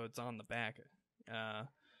barcodes on the back,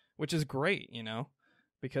 which is great,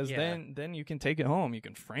 because then you can take it home. You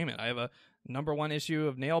can frame it. I have a #1 issue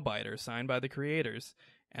of Nailbiter signed by the creators,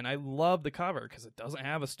 and I love the cover because it doesn't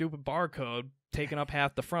have a stupid barcode taking up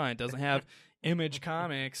half the front. It doesn't have Image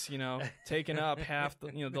Comics, taking up half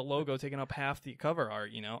the, the logo taking up half the cover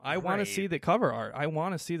art. I want to see the cover art. I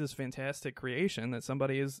want to see this fantastic creation that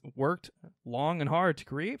somebody has worked long and hard to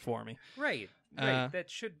create for me. Right.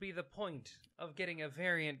 That should be the point of getting a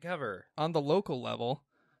variant cover. On the local level,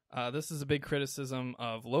 this is a big criticism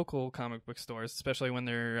of local comic book stores, especially when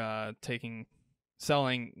they're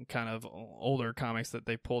selling kind of older comics that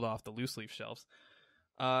they pulled off the loose leaf shelves.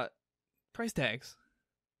 Price tags.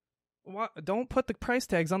 Don't put the price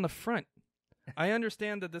tags on the front. I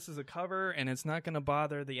understand that this is a cover and it's not going to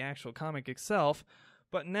bother the actual comic itself,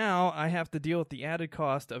 but now I have to deal with the added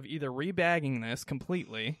cost of either rebagging this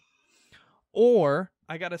completely, or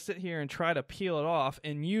I got to sit here and try to peel it off.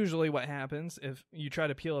 And usually what happens if you try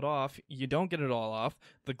to peel it off, you don't get it all off.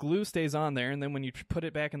 The glue stays on there, and then when you put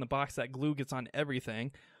it back in the box, that glue gets on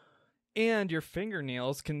everything. And your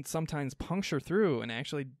fingernails can sometimes puncture through and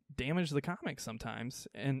actually damage the comics sometimes.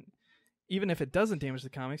 And even if it doesn't damage the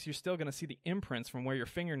comics, you're still going to see the imprints from where your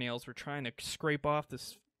fingernails were trying to scrape off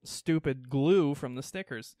this stupid glue from the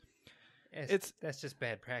stickers. That's just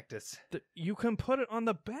bad practice. You can put it on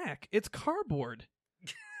the back. It's cardboard.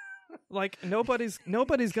 Like nobody's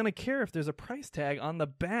going to care if there's a price tag on the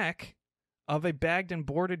back of a bagged and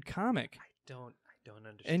boarded comic. I don't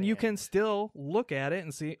understand. And you can still look at it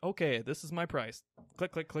and see, okay, this is my price.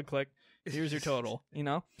 Click, click, click, click. Here's your total.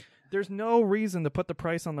 There's no reason to put the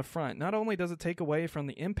price on the front. Not only does it take away from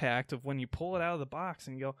the impact of when you pull it out of the box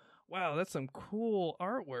and you go, wow, that's some cool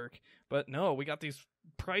artwork. But no, we got these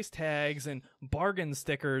price tags and bargain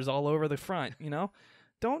stickers all over the front,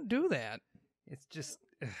 Don't do that. It's just...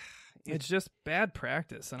 It's just bad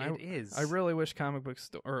practice, and it is. I really wish comic book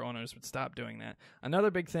store owners would stop doing that. Another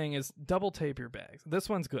big thing is double tape your bags. This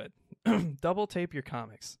one's good. Double tape your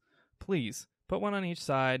comics, please. Put one on each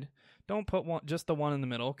side. Don't put just the one in the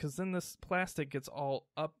middle, because then this plastic gets all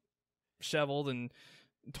up shoveled and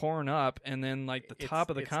torn up, and then like the top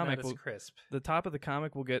of the comic not as crisp. The top of the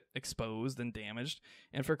comic will get exposed and damaged.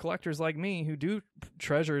 And for collectors like me who do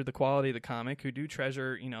treasure the quality of the comic, who do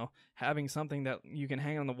treasure, having something that you can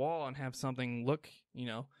hang on the wall and have something look,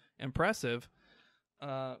 impressive,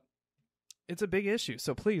 it's a big issue.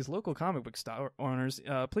 So please, local comic book store owners,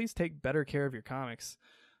 please take better care of your comics.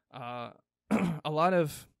 A lot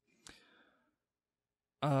of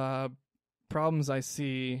problems I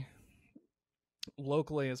see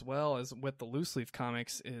locally as well as with the loose leaf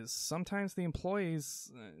comics is sometimes the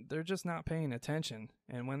employees, they're just not paying attention.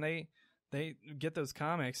 And when they get those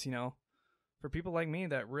comics, for people like me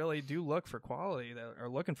that really do look for quality, that are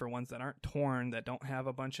looking for ones that aren't torn, that don't have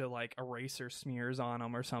a bunch of like eraser smears on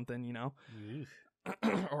them or something,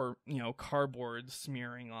 or, cardboard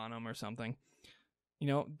smearing on them or something,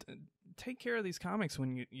 take care of these comics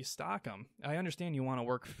when you stock them. I understand you want to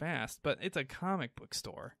work fast, but it's a comic book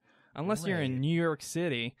store. Unless you're in New York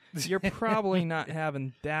City, you're probably not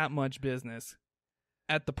having that much business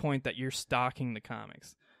at the point that you're stocking the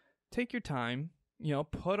comics. Take your time,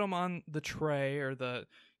 put them on the tray or the,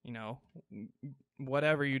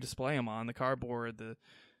 whatever you display them on, the cardboard, the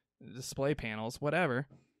display panels, whatever,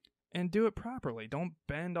 and do it properly. Don't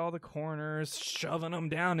bend all the corners, shoving them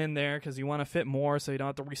down in there because you want to fit more so you don't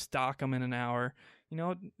have to restock them in an hour.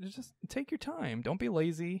 Just take your time. Don't be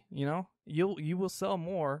lazy. You will sell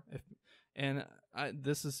more.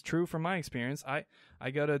 This is true from my experience. I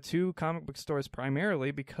go to 2 comic book stores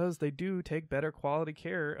primarily because they do take better quality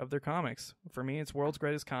care of their comics. For me, it's World's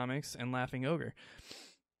Greatest Comics and Laughing Ogre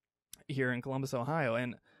here in Columbus, Ohio.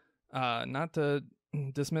 And not to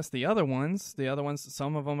dismiss the other ones. The other ones,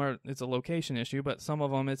 some of them it's a location issue, but some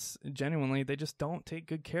of them it's genuinely they just don't take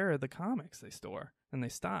good care of the comics they store and they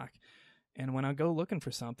stock. And when I go looking for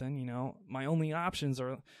something, my only options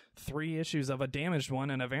are 3 issues of a damaged one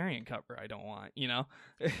and a variant cover I don't want,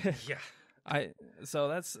 Yeah. So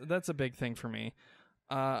that's a big thing for me.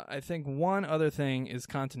 I think one other thing is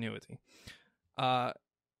continuity.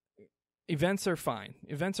 Events are fine.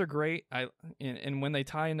 Events are great. And when they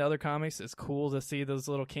tie into other comics, it's cool to see those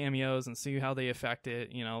little cameos and see how they affect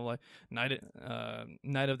it. Like Night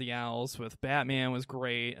of the Owls with Batman was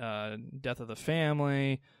great. Death of the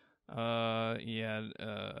Family. What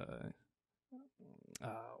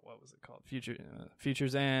was it called?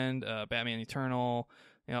 Future's End, Batman Eternal,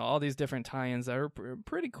 all these different tie-ins that are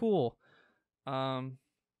pretty cool. Throne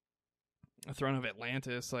of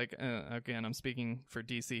Atlantis, again, I'm speaking for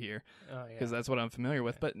DC here because that's what I'm familiar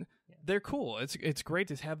with, but they're cool. It's great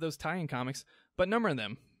to have those tie-in comics, but number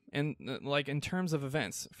them. And in terms of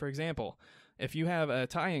events, for example, if you have a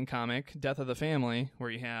tie-in comic, Death of the Family, where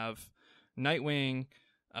you have Nightwing,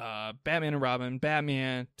 Batman and Robin,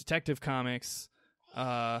 Batman, Detective Comics,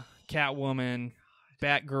 Catwoman,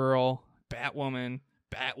 Batgirl, Batwoman,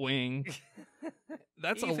 Batwing.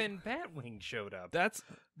 That's even Batwing showed up. That's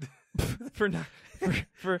for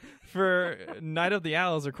Night of the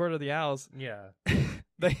Owls or Court of the Owls. Yeah,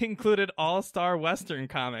 they included All-Star Western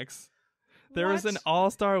comics. There was an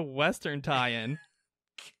All-Star Western tie-in.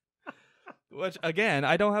 Which, again,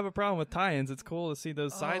 I don't have a problem with tie-ins. It's cool to see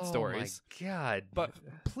those side stories. Oh, my God. But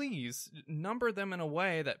please, number them in a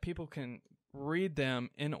way that people can read them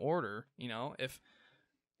in order. If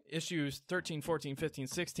issues 13, 14, 15,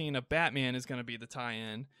 16 of Batman is going to be the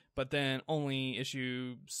tie-in, but then only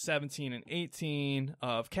issue 17 and 18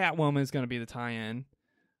 of Catwoman is going to be the tie-in,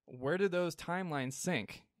 where do those timelines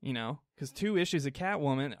sync? Because 2 issues of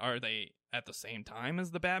Catwoman, are they at the same time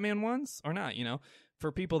as the Batman ones or not?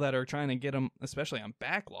 For people that are trying to get them, especially on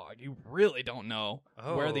backlog, you really don't know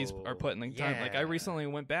where these are put in the time. Like, I recently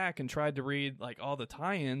went back and tried to read all the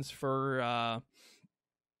tie-ins for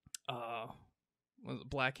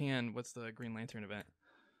Black Hand. What's the Green Lantern event?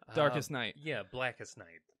 Darkest Night. Yeah, Blackest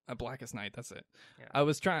Night. Blackest Night. That's it.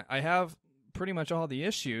 Yeah. I have pretty much all the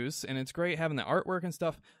issues, and it's great having the artwork and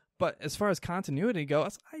stuff. But as far as continuity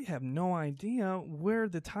goes, I have no idea where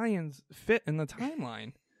the tie-ins fit in the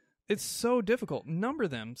timeline. It's so difficult. Number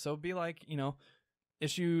them. So be like,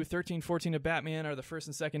 issue 13, 14 of Batman are the first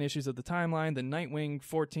and second issues of the timeline. Then Nightwing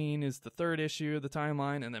 14 is the third issue of the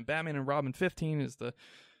timeline. And then Batman and Robin 15 is the,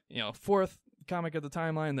 fourth comic of the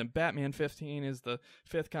timeline. And then Batman 15 is the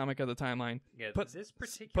 5th comic of the timeline. Yeah, this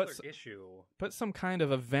particular issue. Put some kind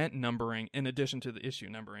of event numbering in addition to the issue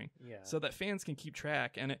numbering. Yeah. So that fans can keep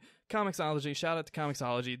track. And Comixology, shout out to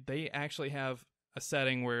Comixology, they actually have a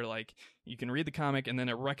setting where you can read the comic and then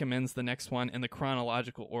it recommends the next one in the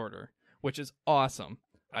chronological order, which is awesome.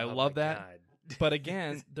 I love that. God. But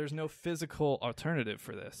again, there's no physical alternative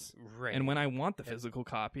for this. Right. And when I want the physical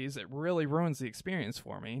copies, it really ruins the experience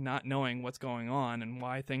for me, not knowing what's going on and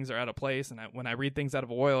why things are out of place. And when I read things out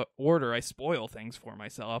of order, I spoil things for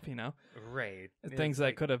myself, Right. Things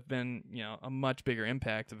that could have been, a much bigger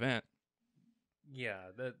impact event. Yeah,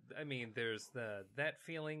 there's that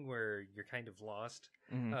feeling where you're kind of lost.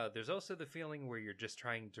 Mm-hmm. There's also the feeling where you're just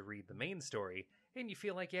trying to read the main story, and you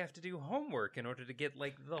feel like you have to do homework in order to get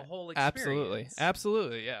the whole experience.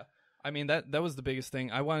 Absolutely, yeah. I mean, that was the biggest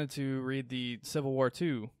thing. I wanted to read the Civil War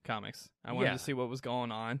II comics. I wanted to see what was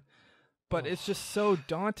going on. But it's just so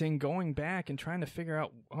daunting going back and trying to figure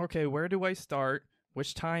out, okay, where do I start?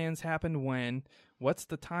 Which tie-ins happened when? What's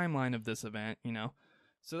the timeline of this event,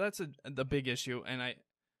 So that's the big issue, and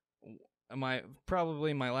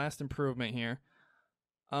probably my last improvement here.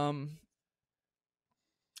 Well,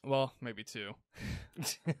 maybe two.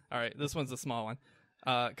 All right, this one's a small one.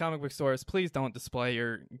 Comic book stores, please don't display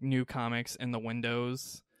your new comics in the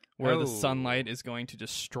windows where the sunlight is going to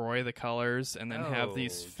destroy the colors, and then have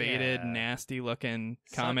these faded, nasty-looking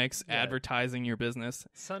comics advertising your business.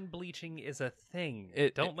 Sun bleaching is a thing.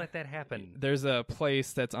 Don't let that happen. There's a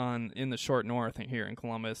place that's in the short north here in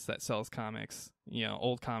Columbus that sells comics,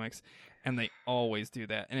 old comics, and they always do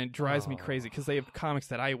that. And it drives me crazy because they have comics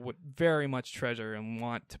that I would very much treasure and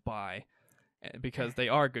want to buy because they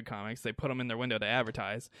are good comics. They put them in their window to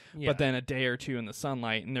advertise, but then a day or two in the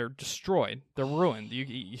sunlight and they're destroyed. They're ruined.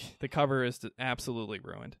 The cover is absolutely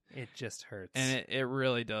ruined. It just hurts. And it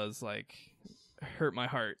really does hurt my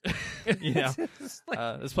heart.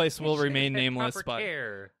 This place will remain nameless, but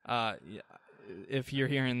if you're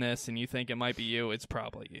hearing this and you think it might be you, it's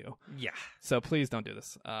probably you. Yeah. So please don't do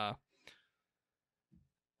this.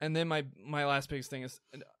 And then my last biggest thing is,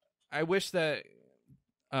 I wish that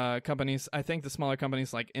companies, I think the smaller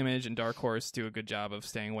companies like Image and Dark Horse do a good job of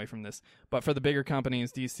staying away from this. But for the bigger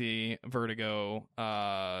companies, DC, Vertigo,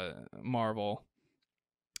 Marvel,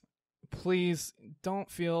 please don't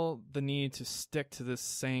feel the need to stick to this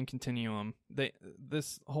same continuum.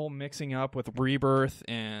 This whole mixing up with Rebirth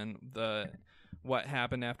and what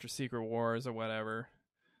happened after Secret Wars or whatever.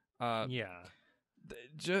 You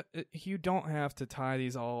don't have to tie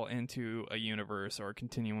these all into a universe or a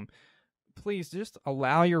continuum. Please just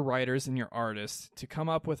allow your writers and your artists to come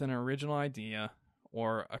up with an original idea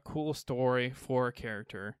or a cool story for a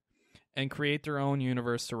character and create their own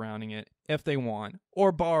universe surrounding it if they want,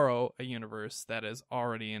 or borrow a universe that is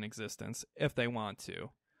already in existence if they want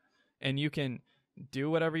to. And you can do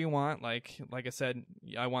whatever you want. Like I said,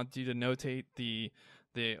 I want you to notate the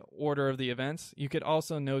order of the events. You could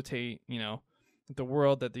also notate, the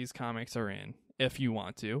world that these comics are in if you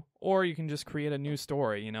want to, or you can just create a new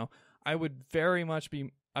story. I would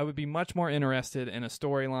be much more interested in a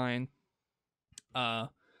storyline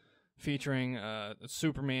featuring a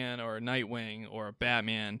Superman or a Nightwing or a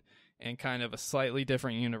Batman and kind of a slightly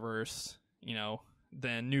different universe,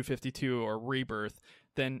 than New 52 or Rebirth,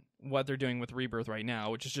 than what they're doing with Rebirth right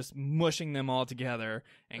now, which is just mushing them all together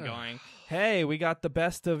and going, hey, we got the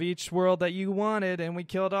best of each world that you wanted and we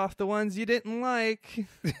killed off the ones you didn't like.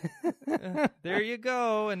 There you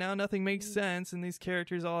go. And now nothing makes sense, and these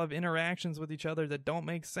characters all have interactions with each other that don't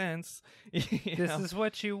make sense. This is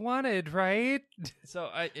what you wanted, right? So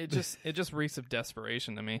it just reeks of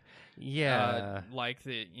desperation to me. Yeah. Like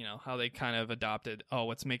how they kind of adopted,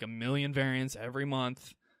 let's make 1 million variants every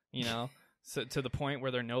month, So to the point where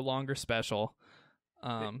they're no longer special.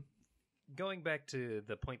 Going back to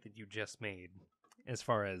the point that you just made, as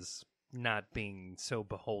far as not being so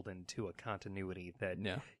beholden to a continuity that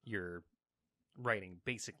your writing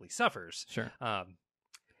basically suffers. Sure.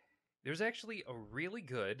 There's actually a really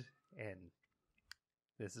good, and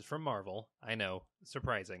this is from Marvel, I know,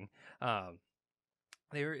 surprising.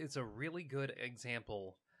 There is a really good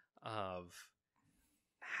example of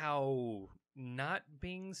how not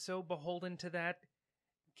being so beholden to that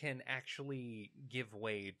can actually give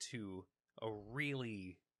way to a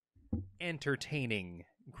really entertaining,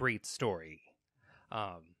 great story.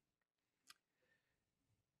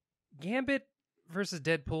 Gambit versus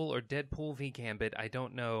Deadpool, or Deadpool v. Gambit. I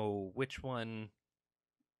don't know which one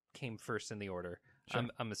came first in the order. Sure.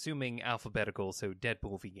 I'm assuming alphabetical, so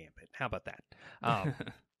Deadpool v. Gambit. How about that?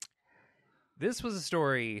 This was a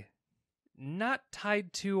story not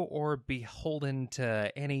tied to or beholden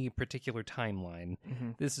to any particular timeline.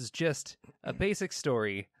 Mm-hmm. This is just a basic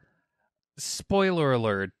story. Spoiler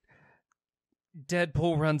alert.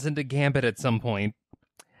 Deadpool runs into Gambit at some point.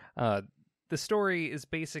 The story is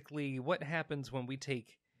basically what happens when we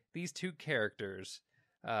take these two characters,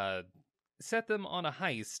 set them on a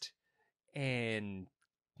heist, and,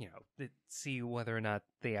 see whether or not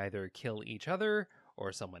they either kill each other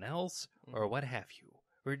or someone else or what have you.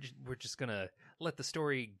 We're just gonna let the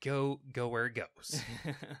story go where it goes.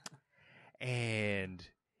 And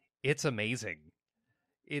it's amazing.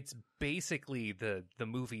 It's basically the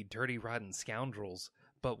movie Dirty Rotten Scoundrels,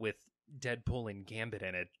 but with Deadpool and Gambit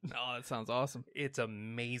in it. Oh, that sounds awesome. It's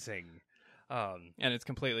amazing. And it's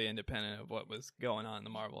completely independent of what was going on in the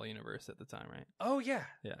Marvel universe at the time, right? Oh yeah.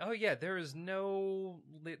 Yeah. Oh yeah. There is no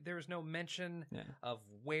mention of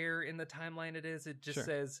where in the timeline it is. It just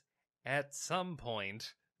says at some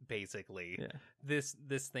point, basically, this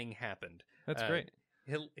thing happened. That's great.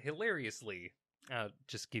 Hilariously,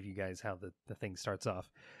 just give you guys how the thing starts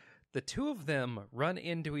off. The two of them run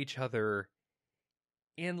into each other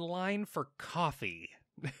in line for coffee.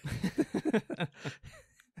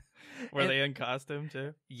 Were they in costume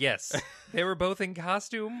too? Yes. They were both in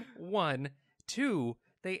costume. 1. 2,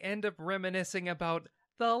 they end up reminiscing about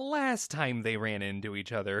the last time they ran into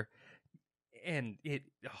each other. And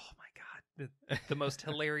oh my God, the most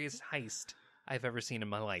hilarious heist I've ever seen in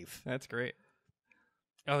my life. That's great.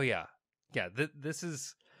 Oh, yeah. Yeah, this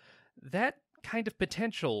is... That kind of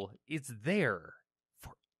potential is there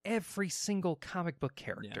for every single comic book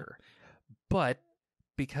character. Yeah. But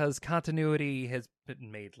because continuity has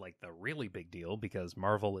been made like the really big deal, because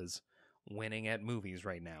Marvel is winning at movies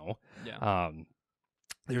right now,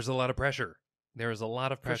 there's a lot of pressure. There's a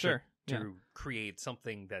lot of pressure to create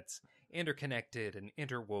something that's interconnected and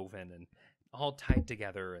interwoven and all tied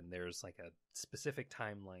together, and there's like a specific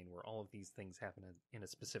timeline where all of these things happen in a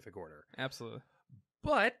specific order. Absolutely.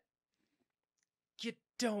 But you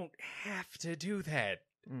don't have to do that.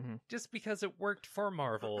 Mm-hmm. Just because it worked for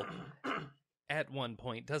Marvel at one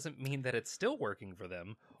point doesn't mean that it's still working for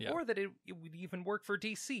them, or that it would even work for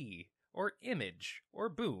DC or Image or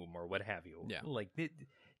Boom or what have you. Yeah. Like,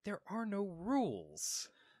 there are no rules.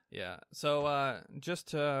 Yeah. So just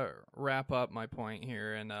to wrap up my point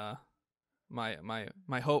here and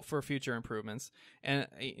my hope for future improvements, and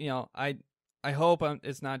I hope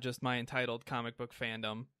it's not just my entitled comic book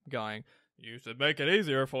fandom going, you should make it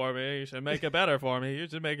easier for me, you should make it better for me, you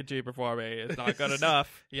should make it cheaper for me, it's not good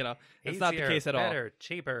enough. It's easier, not the case at all. Better,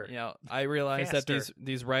 cheaper. I realize faster. that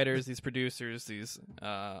these writers, these producers, these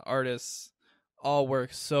artists all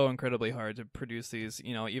work so incredibly hard to produce these.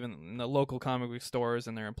 Even the local comic book stores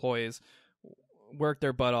and their employees work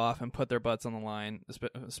their butt off and put their butts on the line,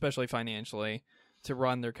 especially financially, to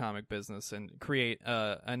run their comic business and create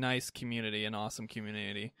a nice community, an awesome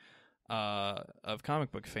community of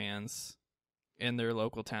comic book fans in their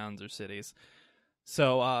local towns or cities.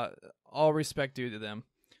 So all respect due to them.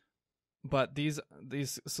 But these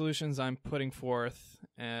solutions I'm putting forth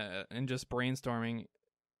and just brainstorming,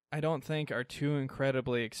 I don't think are too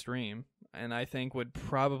incredibly extreme, and I think would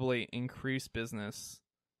probably increase business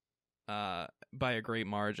by a great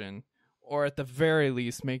margin, or at the very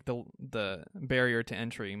least make the barrier to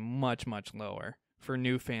entry much, much lower for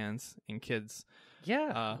new fans and kids.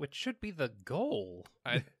 Yeah, which should be the goal.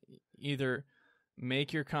 Either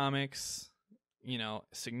make your comics,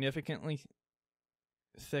 significantly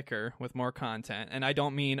thicker with more content, and I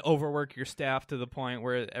don't mean overwork your staff to the point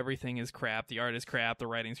where everything is crap, the art is crap, the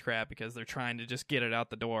writing's crap, because they're trying to just get it out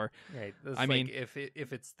the door. Right. I mean, if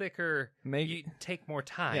it's thicker, you take more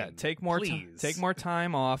time. Yeah, take more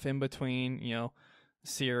time off in between,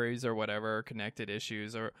 series or whatever, connected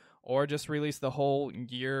issues, or just release the whole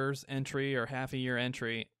year's entry or half a year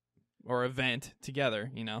entry or event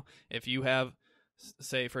together. If you have,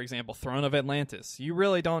 say, for example, Throne of Atlantis, you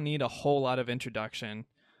really don't need a whole lot of introduction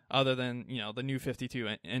other than, the New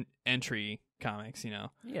 52 entry comics,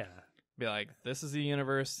 Yeah. Be like, this is the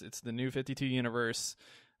universe. It's the New 52 universe.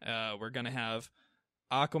 We're going to have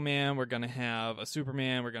Aquaman. We're going to have a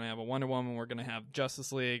Superman. We're going to have a Wonder Woman. We're going to have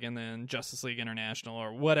Justice League, and then Justice League International,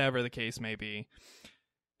 or whatever the case may be.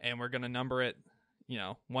 And we're going to number it,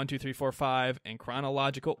 1, 2, 3, 4, 5 in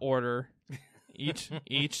chronological order.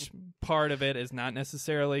 Each part of it is not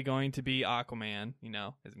necessarily going to be Aquaman,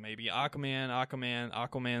 It may be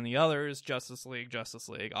Aquaman, the others, Justice League,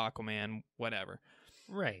 Aquaman, whatever.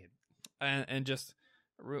 Right. And just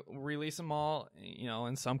release them all,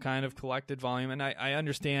 in some kind of collected volume. And I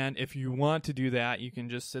understand if you want to do that, you can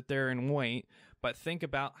just sit there and wait. But think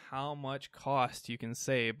about how much cost you can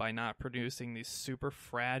save by not producing these super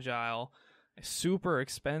fragile, super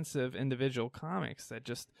expensive individual comics that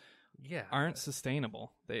just aren't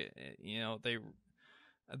sustainable.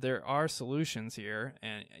 There are solutions here,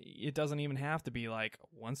 and it doesn't even have to be like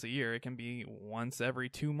once a year. It can be once every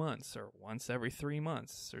 2 months or once every 3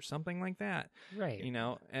 months or something like that. Right.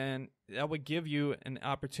 And that would give you an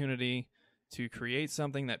opportunity to create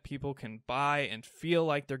something that people can buy and feel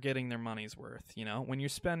like they're getting their money's worth. You know, when you're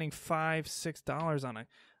spending $5-6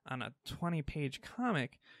 on a 20-page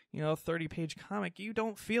comic, 30-page comic, you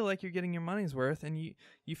don't feel like you're getting your money's worth, and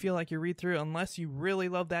you feel like you read through it, unless you really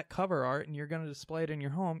love that cover art and you're going to display it in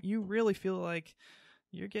your home, you really feel like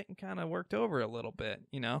you're getting kind of worked over a little bit,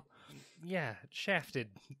 Yeah, shafted.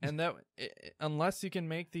 And that, unless you can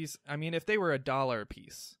make these, I mean, if they were $1 a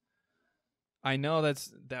piece, I know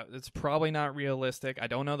that's probably not realistic. I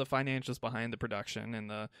don't know the financials behind the production and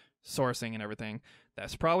the sourcing and everything.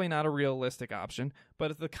 That's probably not a realistic option.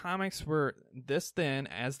 But if the comics were this thin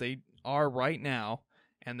as they are right now,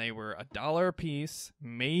 and they were $1 a piece,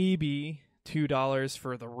 maybe $2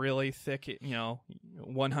 for the really thick,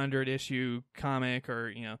 100 issue comic,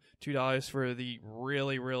 or $2 for the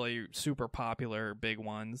really, really super popular big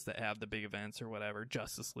ones that have the big events or whatever,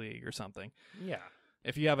 Justice League or something. Yeah.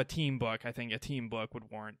 If you have a team book, I think a team book would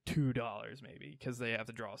warrant $2 maybe, because they have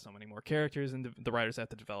to draw so many more characters and the writers have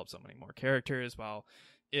to develop so many more characters. While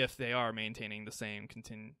if they are maintaining the same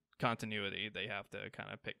continuity, they have to kind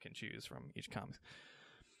of pick and choose from each comic.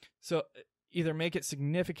 So either make it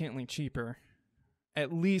significantly cheaper,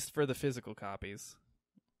 at least for the physical copies,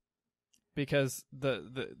 because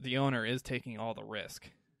the owner is taking all the risk.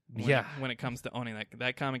 When it comes to owning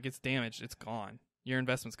that comic gets damaged, it's gone. Your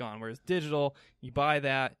investment's gone. Whereas digital, you buy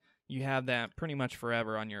that, you have that pretty much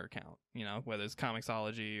forever on your account, whether it's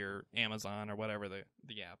Comixology or Amazon or whatever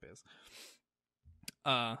the app is.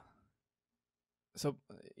 So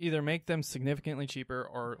either make them significantly cheaper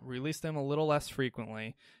or release them a little less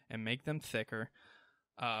frequently and make them thicker.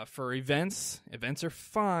 For events are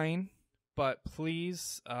fine, but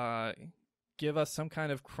please give us some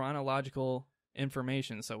kind of chronological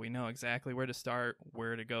information so we know exactly where to start,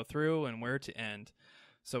 where to go through, and where to end,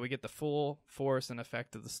 so we get the full force and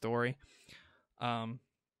effect of the story.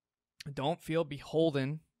 Don't feel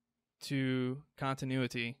beholden to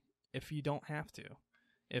continuity if you don't have to.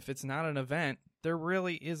 If it's not an event, there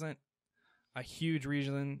really isn't a huge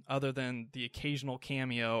reason other than the occasional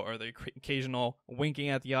cameo or the occasional winking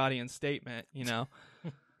at the audience statement,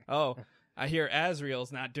 Oh, I hear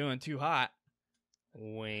Azrael's not doing too hot.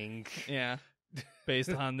 Wink. Yeah.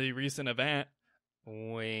 Based on the recent event.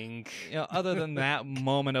 Wink. Other than that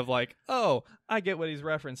moment of like, oh, I get what he's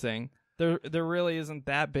referencing, there really isn't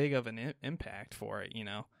that big of an impact for it,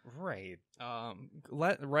 Right.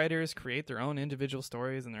 Let writers create their own individual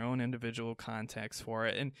stories and their own individual context for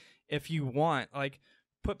it. And if you want,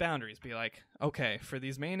 put boundaries. Be like, okay, for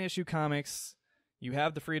these main issue comics, you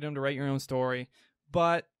have the freedom to write your own story,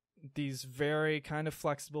 but these very kind of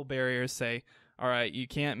flexible barriers say, all right, you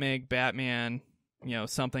can't make Batman,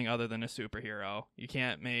 something other than a superhero. You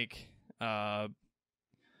can't make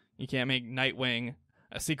Nightwing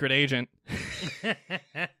a secret agent.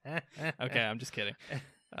 Okay, I'm just kidding.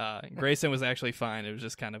 Grayson was actually fine. It was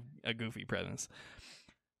just kind of a goofy premise.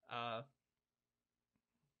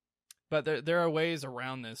 But there are ways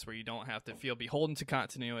around this where you don't have to feel beholden to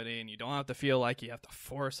continuity, and you don't have to feel like you have to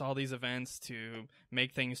force all these events to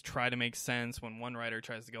make things try to make sense when one writer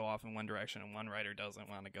tries to go off in one direction and one writer doesn't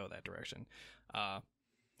want to go that direction.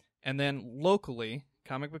 And then locally,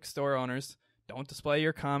 comic book store owners, don't display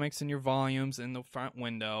your comics and your volumes in the front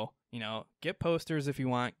window. Get posters if you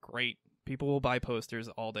want. Great. People will buy posters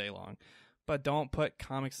all day long. But don't put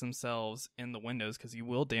comics themselves in the windows because you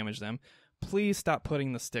will damage them. Please stop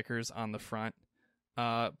putting the stickers on the front.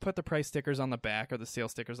 Put the price stickers on the back or the sale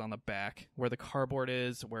stickers on the back where the cardboard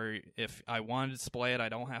is, where if I want to display it, I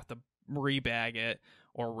don't have to rebag it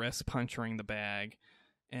or risk puncturing the bag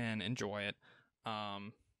and enjoy it.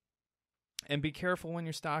 And be careful when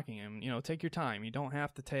you're stocking them. Take your time. You don't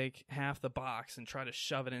have to take half the box and try to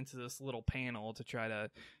shove it into this little panel to try to,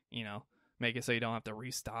 make it so you don't have to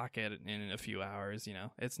restock it in a few hours.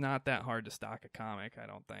 It's not that hard to stock a comic, I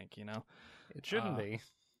don't think, It shouldn't be.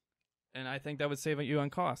 And I think that would save you on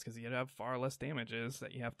cost because you'd have far less damages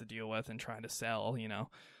that you have to deal with and try to sell,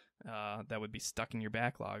 that would be stuck in your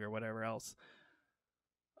backlog or whatever else.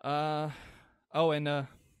 And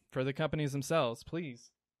for the companies themselves, please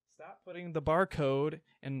stop putting the barcode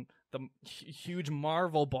and the huge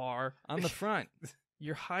Marvel bar on the front.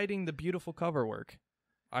 You're hiding the beautiful cover work.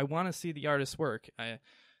 I want to see the artist's work. I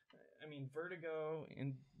mean, Vertigo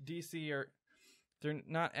and DC they're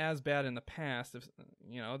not as bad in the past.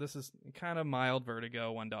 This is kind of mild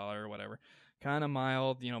Vertigo, $1 or whatever. Kind of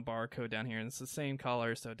mild, barcode down here. And it's the same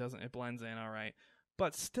color, so it blends in all right.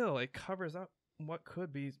 But still, it covers up what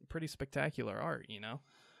could be pretty spectacular art,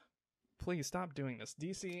 please stop doing this.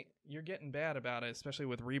 DC, you're getting bad about it, especially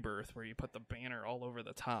with Rebirth, where you put the banner all over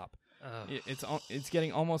the top. It's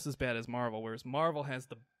getting almost as bad as Marvel, whereas Marvel has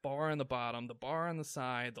the bar on the bottom, the bar on the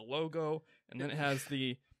side, the logo, and then it has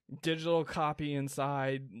the digital copy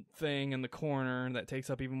inside thing in the corner that takes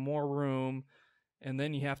up even more room. And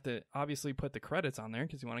then you have to obviously put the credits on there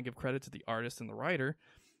because you want to give credit to the artist and the writer.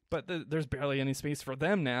 But there's barely any space for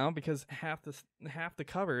them now because half the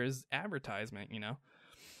cover is advertisement, Yeah,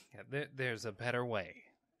 there's a better way.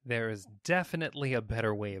 There is definitely a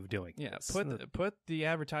better way of doing this. Put the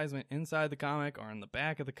advertisement inside the comic or on the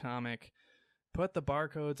back of the comic. Put the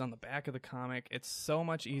barcodes on the back of the comic. It's so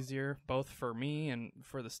much easier, both for me and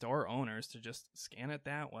for the store owners, to just scan it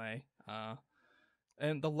that way.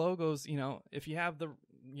 And the logos, if you have the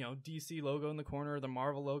DC logo in the corner or the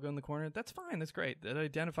Marvel logo in the corner, that's fine. That's great. That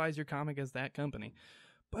identifies your comic as that company.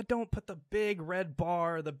 But don't put the big red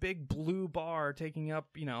bar, the big blue bar taking up,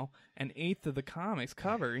 an eighth of the comic's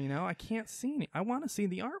cover. I can't see any. I want to see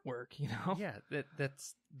the artwork, Yeah,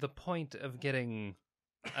 that's the point of getting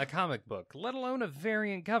a comic book, let alone a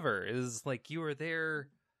variant cover, is like you are there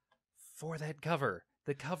for that cover.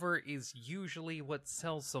 The cover is usually what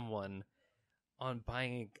sells someone on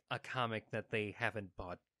buying a comic that they haven't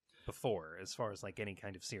bought before, as far as like any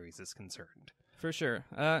kind of series is concerned. For sure.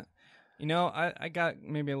 I got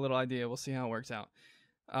maybe a little idea. We'll see how it works out.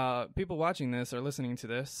 People watching this or listening to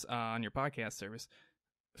this on your podcast service,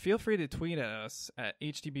 feel free to tweet at us at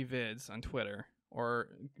HTBVids on Twitter or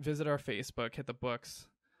visit our Facebook, hit the books,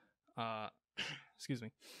 on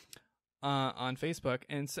Facebook,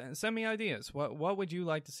 and send me ideas. What would you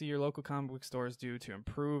like to see your local comic book stores do to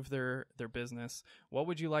improve their business? What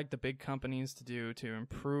would you like the big companies to do to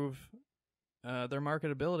improve their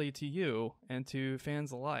marketability to you and to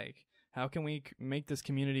fans alike? How can we make this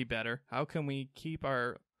community better? How can we keep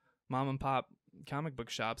our mom and pop comic book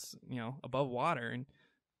shops, above water and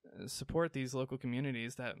support these local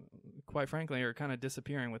communities that, quite frankly, are kind of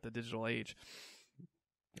disappearing with the digital age?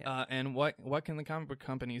 Yeah. And what can the comic book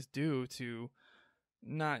companies do to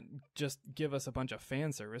not just give us a bunch of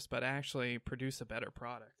fan service, but actually produce a better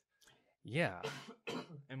product? Yeah.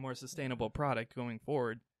 And more sustainable product going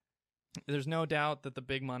forward. There's no doubt that the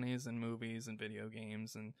big money is in movies and video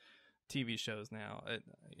games and TV shows now.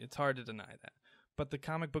 It's hard to deny that. But the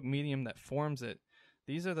comic book medium that forms it,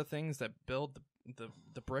 these are the things that build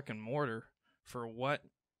the brick and mortar for what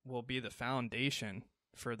will be the foundation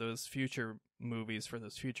for those future movies, for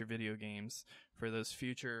those future video games, for those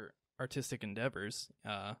future artistic endeavors.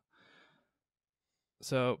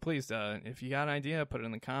 So please, if you got an idea, put it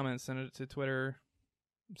in the comments, send it to Twitter,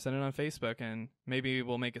 send it on Facebook, and maybe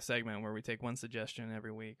we'll make a segment where we take one suggestion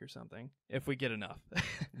every week or something, if we get enough.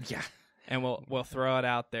 Yeah. And we'll throw it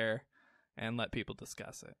out there and let people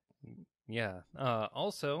discuss it. Yeah.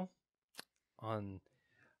 Also, on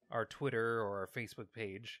our Twitter or our Facebook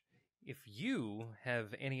page, if you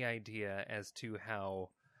have any idea as to how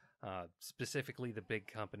specifically the big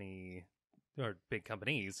companies,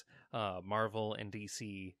 Marvel and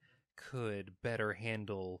DC, could better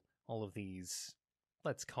handle all of these,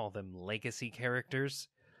 let's call them legacy characters,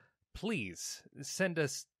 please send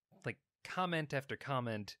us like comment after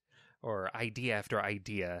comment or idea after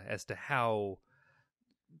idea as to how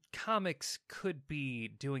comics could be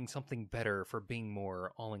doing something better for being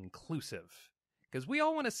more all-inclusive. Because we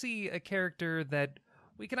all want to see a character that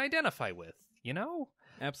we can identify with,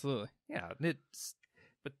 Absolutely. Yeah,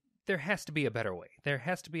 but there has to be a better way. There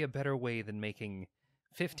has to be a better way than making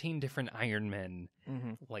 15 different Iron Men,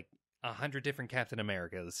 like 100 different Captain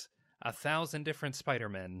Americas, 1,000 different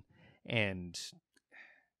Spider-Men, and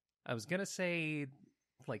I was going to say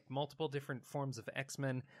like multiple different forms of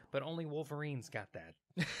X-Men, but only Wolverine's got that.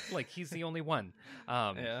 Like, he's the only one.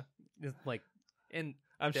 Yeah. Like, and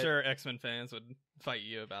I'm sure X-Men fans would fight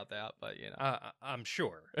you about that, but I'm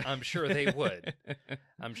sure they would.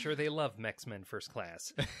 I'm sure they love X-Men First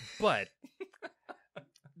Class. But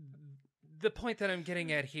the point that I'm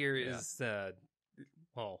getting at here is,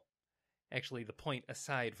 actually the point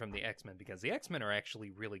aside from the X-Men, because the X-Men are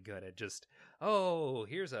actually really good at just,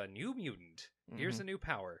 here's a new mutant. Here's a new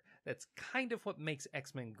power. That's kind of what makes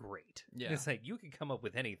X-Men great. Yeah. It's like you can come up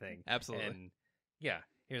with anything. Absolutely. And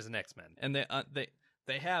here's an X-Men. And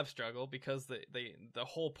they have struggled because the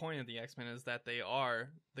whole point of the X-Men is that they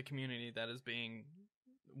are the community that is being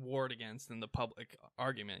warred against in the public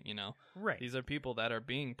argument, Right. These are people that are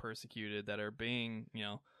being persecuted, that are being,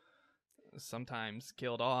 sometimes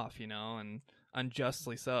killed off, and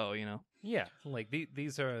unjustly so, Yeah, like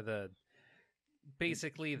these are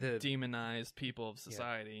basically the demonized people of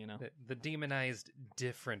society, the demonized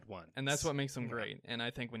different ones. And that's what makes them great. And I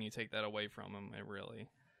think when you take that away from them, it really...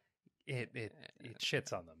 it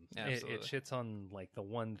shits on them. Absolutely. It shits on like the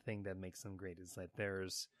one thing that makes them great is that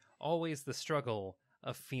there's always the struggle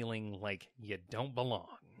of feeling like you don't belong.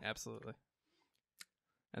 Absolutely.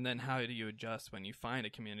 And then how do you adjust when you find a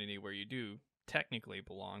community where you do technically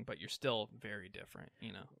belong, but you're still very different,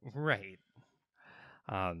 you know? Right.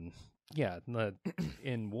 Yeah,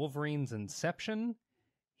 in Wolverine's Inception,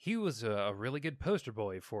 he was a really good poster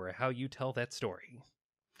boy for how you tell that story.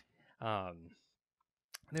 There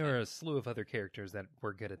were a slew of other characters that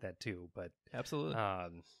were good at that too, but Absolutely.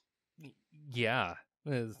 yeah,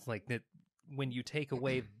 it's like that when you take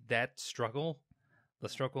away that struggle, the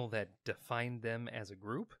struggle that defined them as a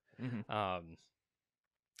group,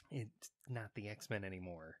 it's not the X-Men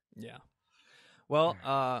anymore. Yeah. Well,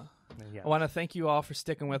 Yeah. I want to thank you all for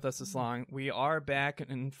sticking with us this long. We are back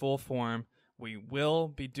in full form. We will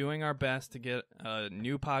be doing our best to get a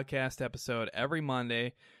new podcast episode every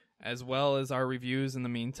Monday, as well as our reviews in the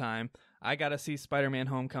meantime. I got to see Spider-Man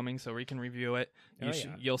Homecoming so we can review it.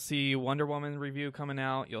 You'll see Wonder Woman review coming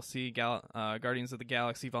out. You'll see Guardians of the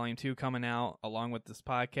Galaxy Volume 2 coming out along with this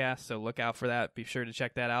podcast, so look out for that. Be sure to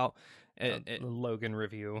check that out. Logan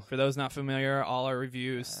review. For those not familiar, all our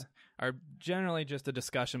reviews are generally just a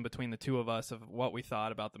discussion between the two of us of what we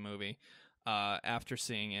thought about the movie after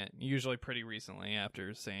seeing it, usually pretty recently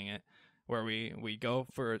after seeing it, where we go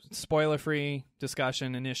for spoiler-free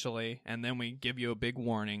discussion initially, and then we give you a big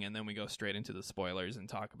warning, and then we go straight into the spoilers and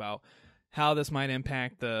talk about how this might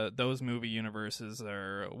impact those movie universes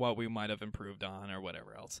or what we might have improved on or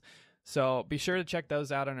whatever else. So be sure to check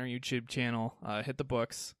those out on our YouTube channel. Hit the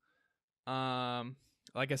books.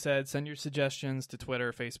 Like I said, send your suggestions to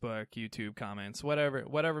Twitter, Facebook, YouTube comments,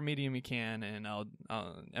 whatever medium you can, and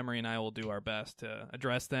Emery and I will do our best to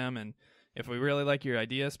address them. And if we really like your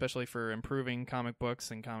idea, especially for improving comic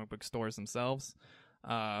books and comic book stores themselves,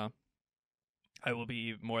 I will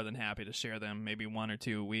be more than happy to share them, maybe 1 or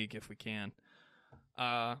 2 a week if we can.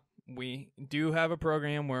 We do have a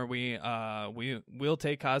program where we will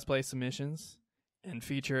take cosplay submissions and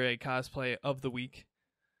feature a cosplay of the week.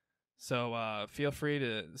 So feel free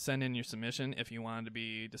to send in your submission. If you want it to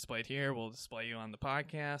be displayed here, we'll display you on the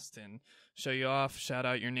podcast and show you off, shout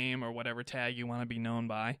out your name or whatever tag you want to be known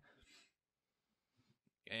by.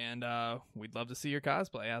 And we'd love to see your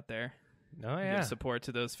cosplay out there. Oh, yeah. Give support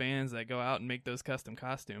to those fans that go out and make those custom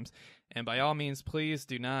costumes. And by all means, please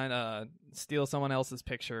do not steal someone else's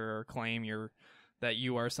picture or claim that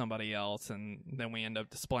you are somebody else, and then we end up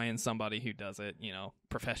displaying somebody who does it,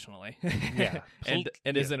 professionally. Yeah. and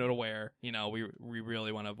isn't aware. We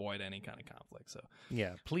really want to avoid any kind of conflict. So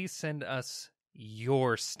yeah, please send us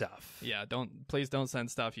your stuff. Yeah, please don't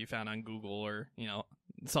send stuff you found on Google or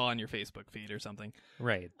saw on your Facebook feed or something.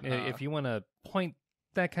 Right. If you want to point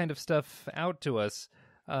that kind of stuff out to us,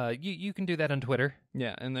 you can do that on Twitter.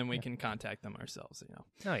 Yeah, and then we can contact them ourselves.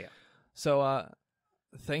 Oh yeah. So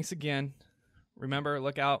thanks again. Remember,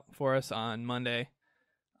 look out for us on Monday.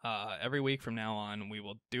 Every week from now on, we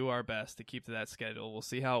will do our best to keep to that schedule. We'll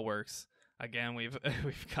see how it works. Again, we've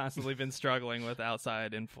constantly been struggling with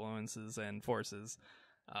outside influences and forces,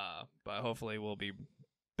 but hopefully we'll be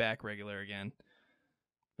back regular again.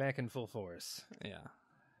 Back in full force. Yeah.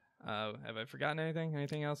 Have I forgotten anything?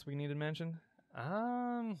 Anything else we need to mention?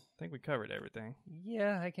 I think we covered everything.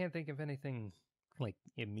 Yeah, I can't think of anything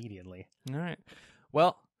immediately. All right.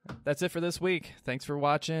 Well, that's it for this week. Thanks for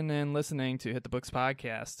watching and listening to Hit the Books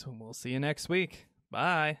Podcast. We'll see you next week.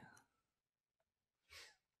 Bye.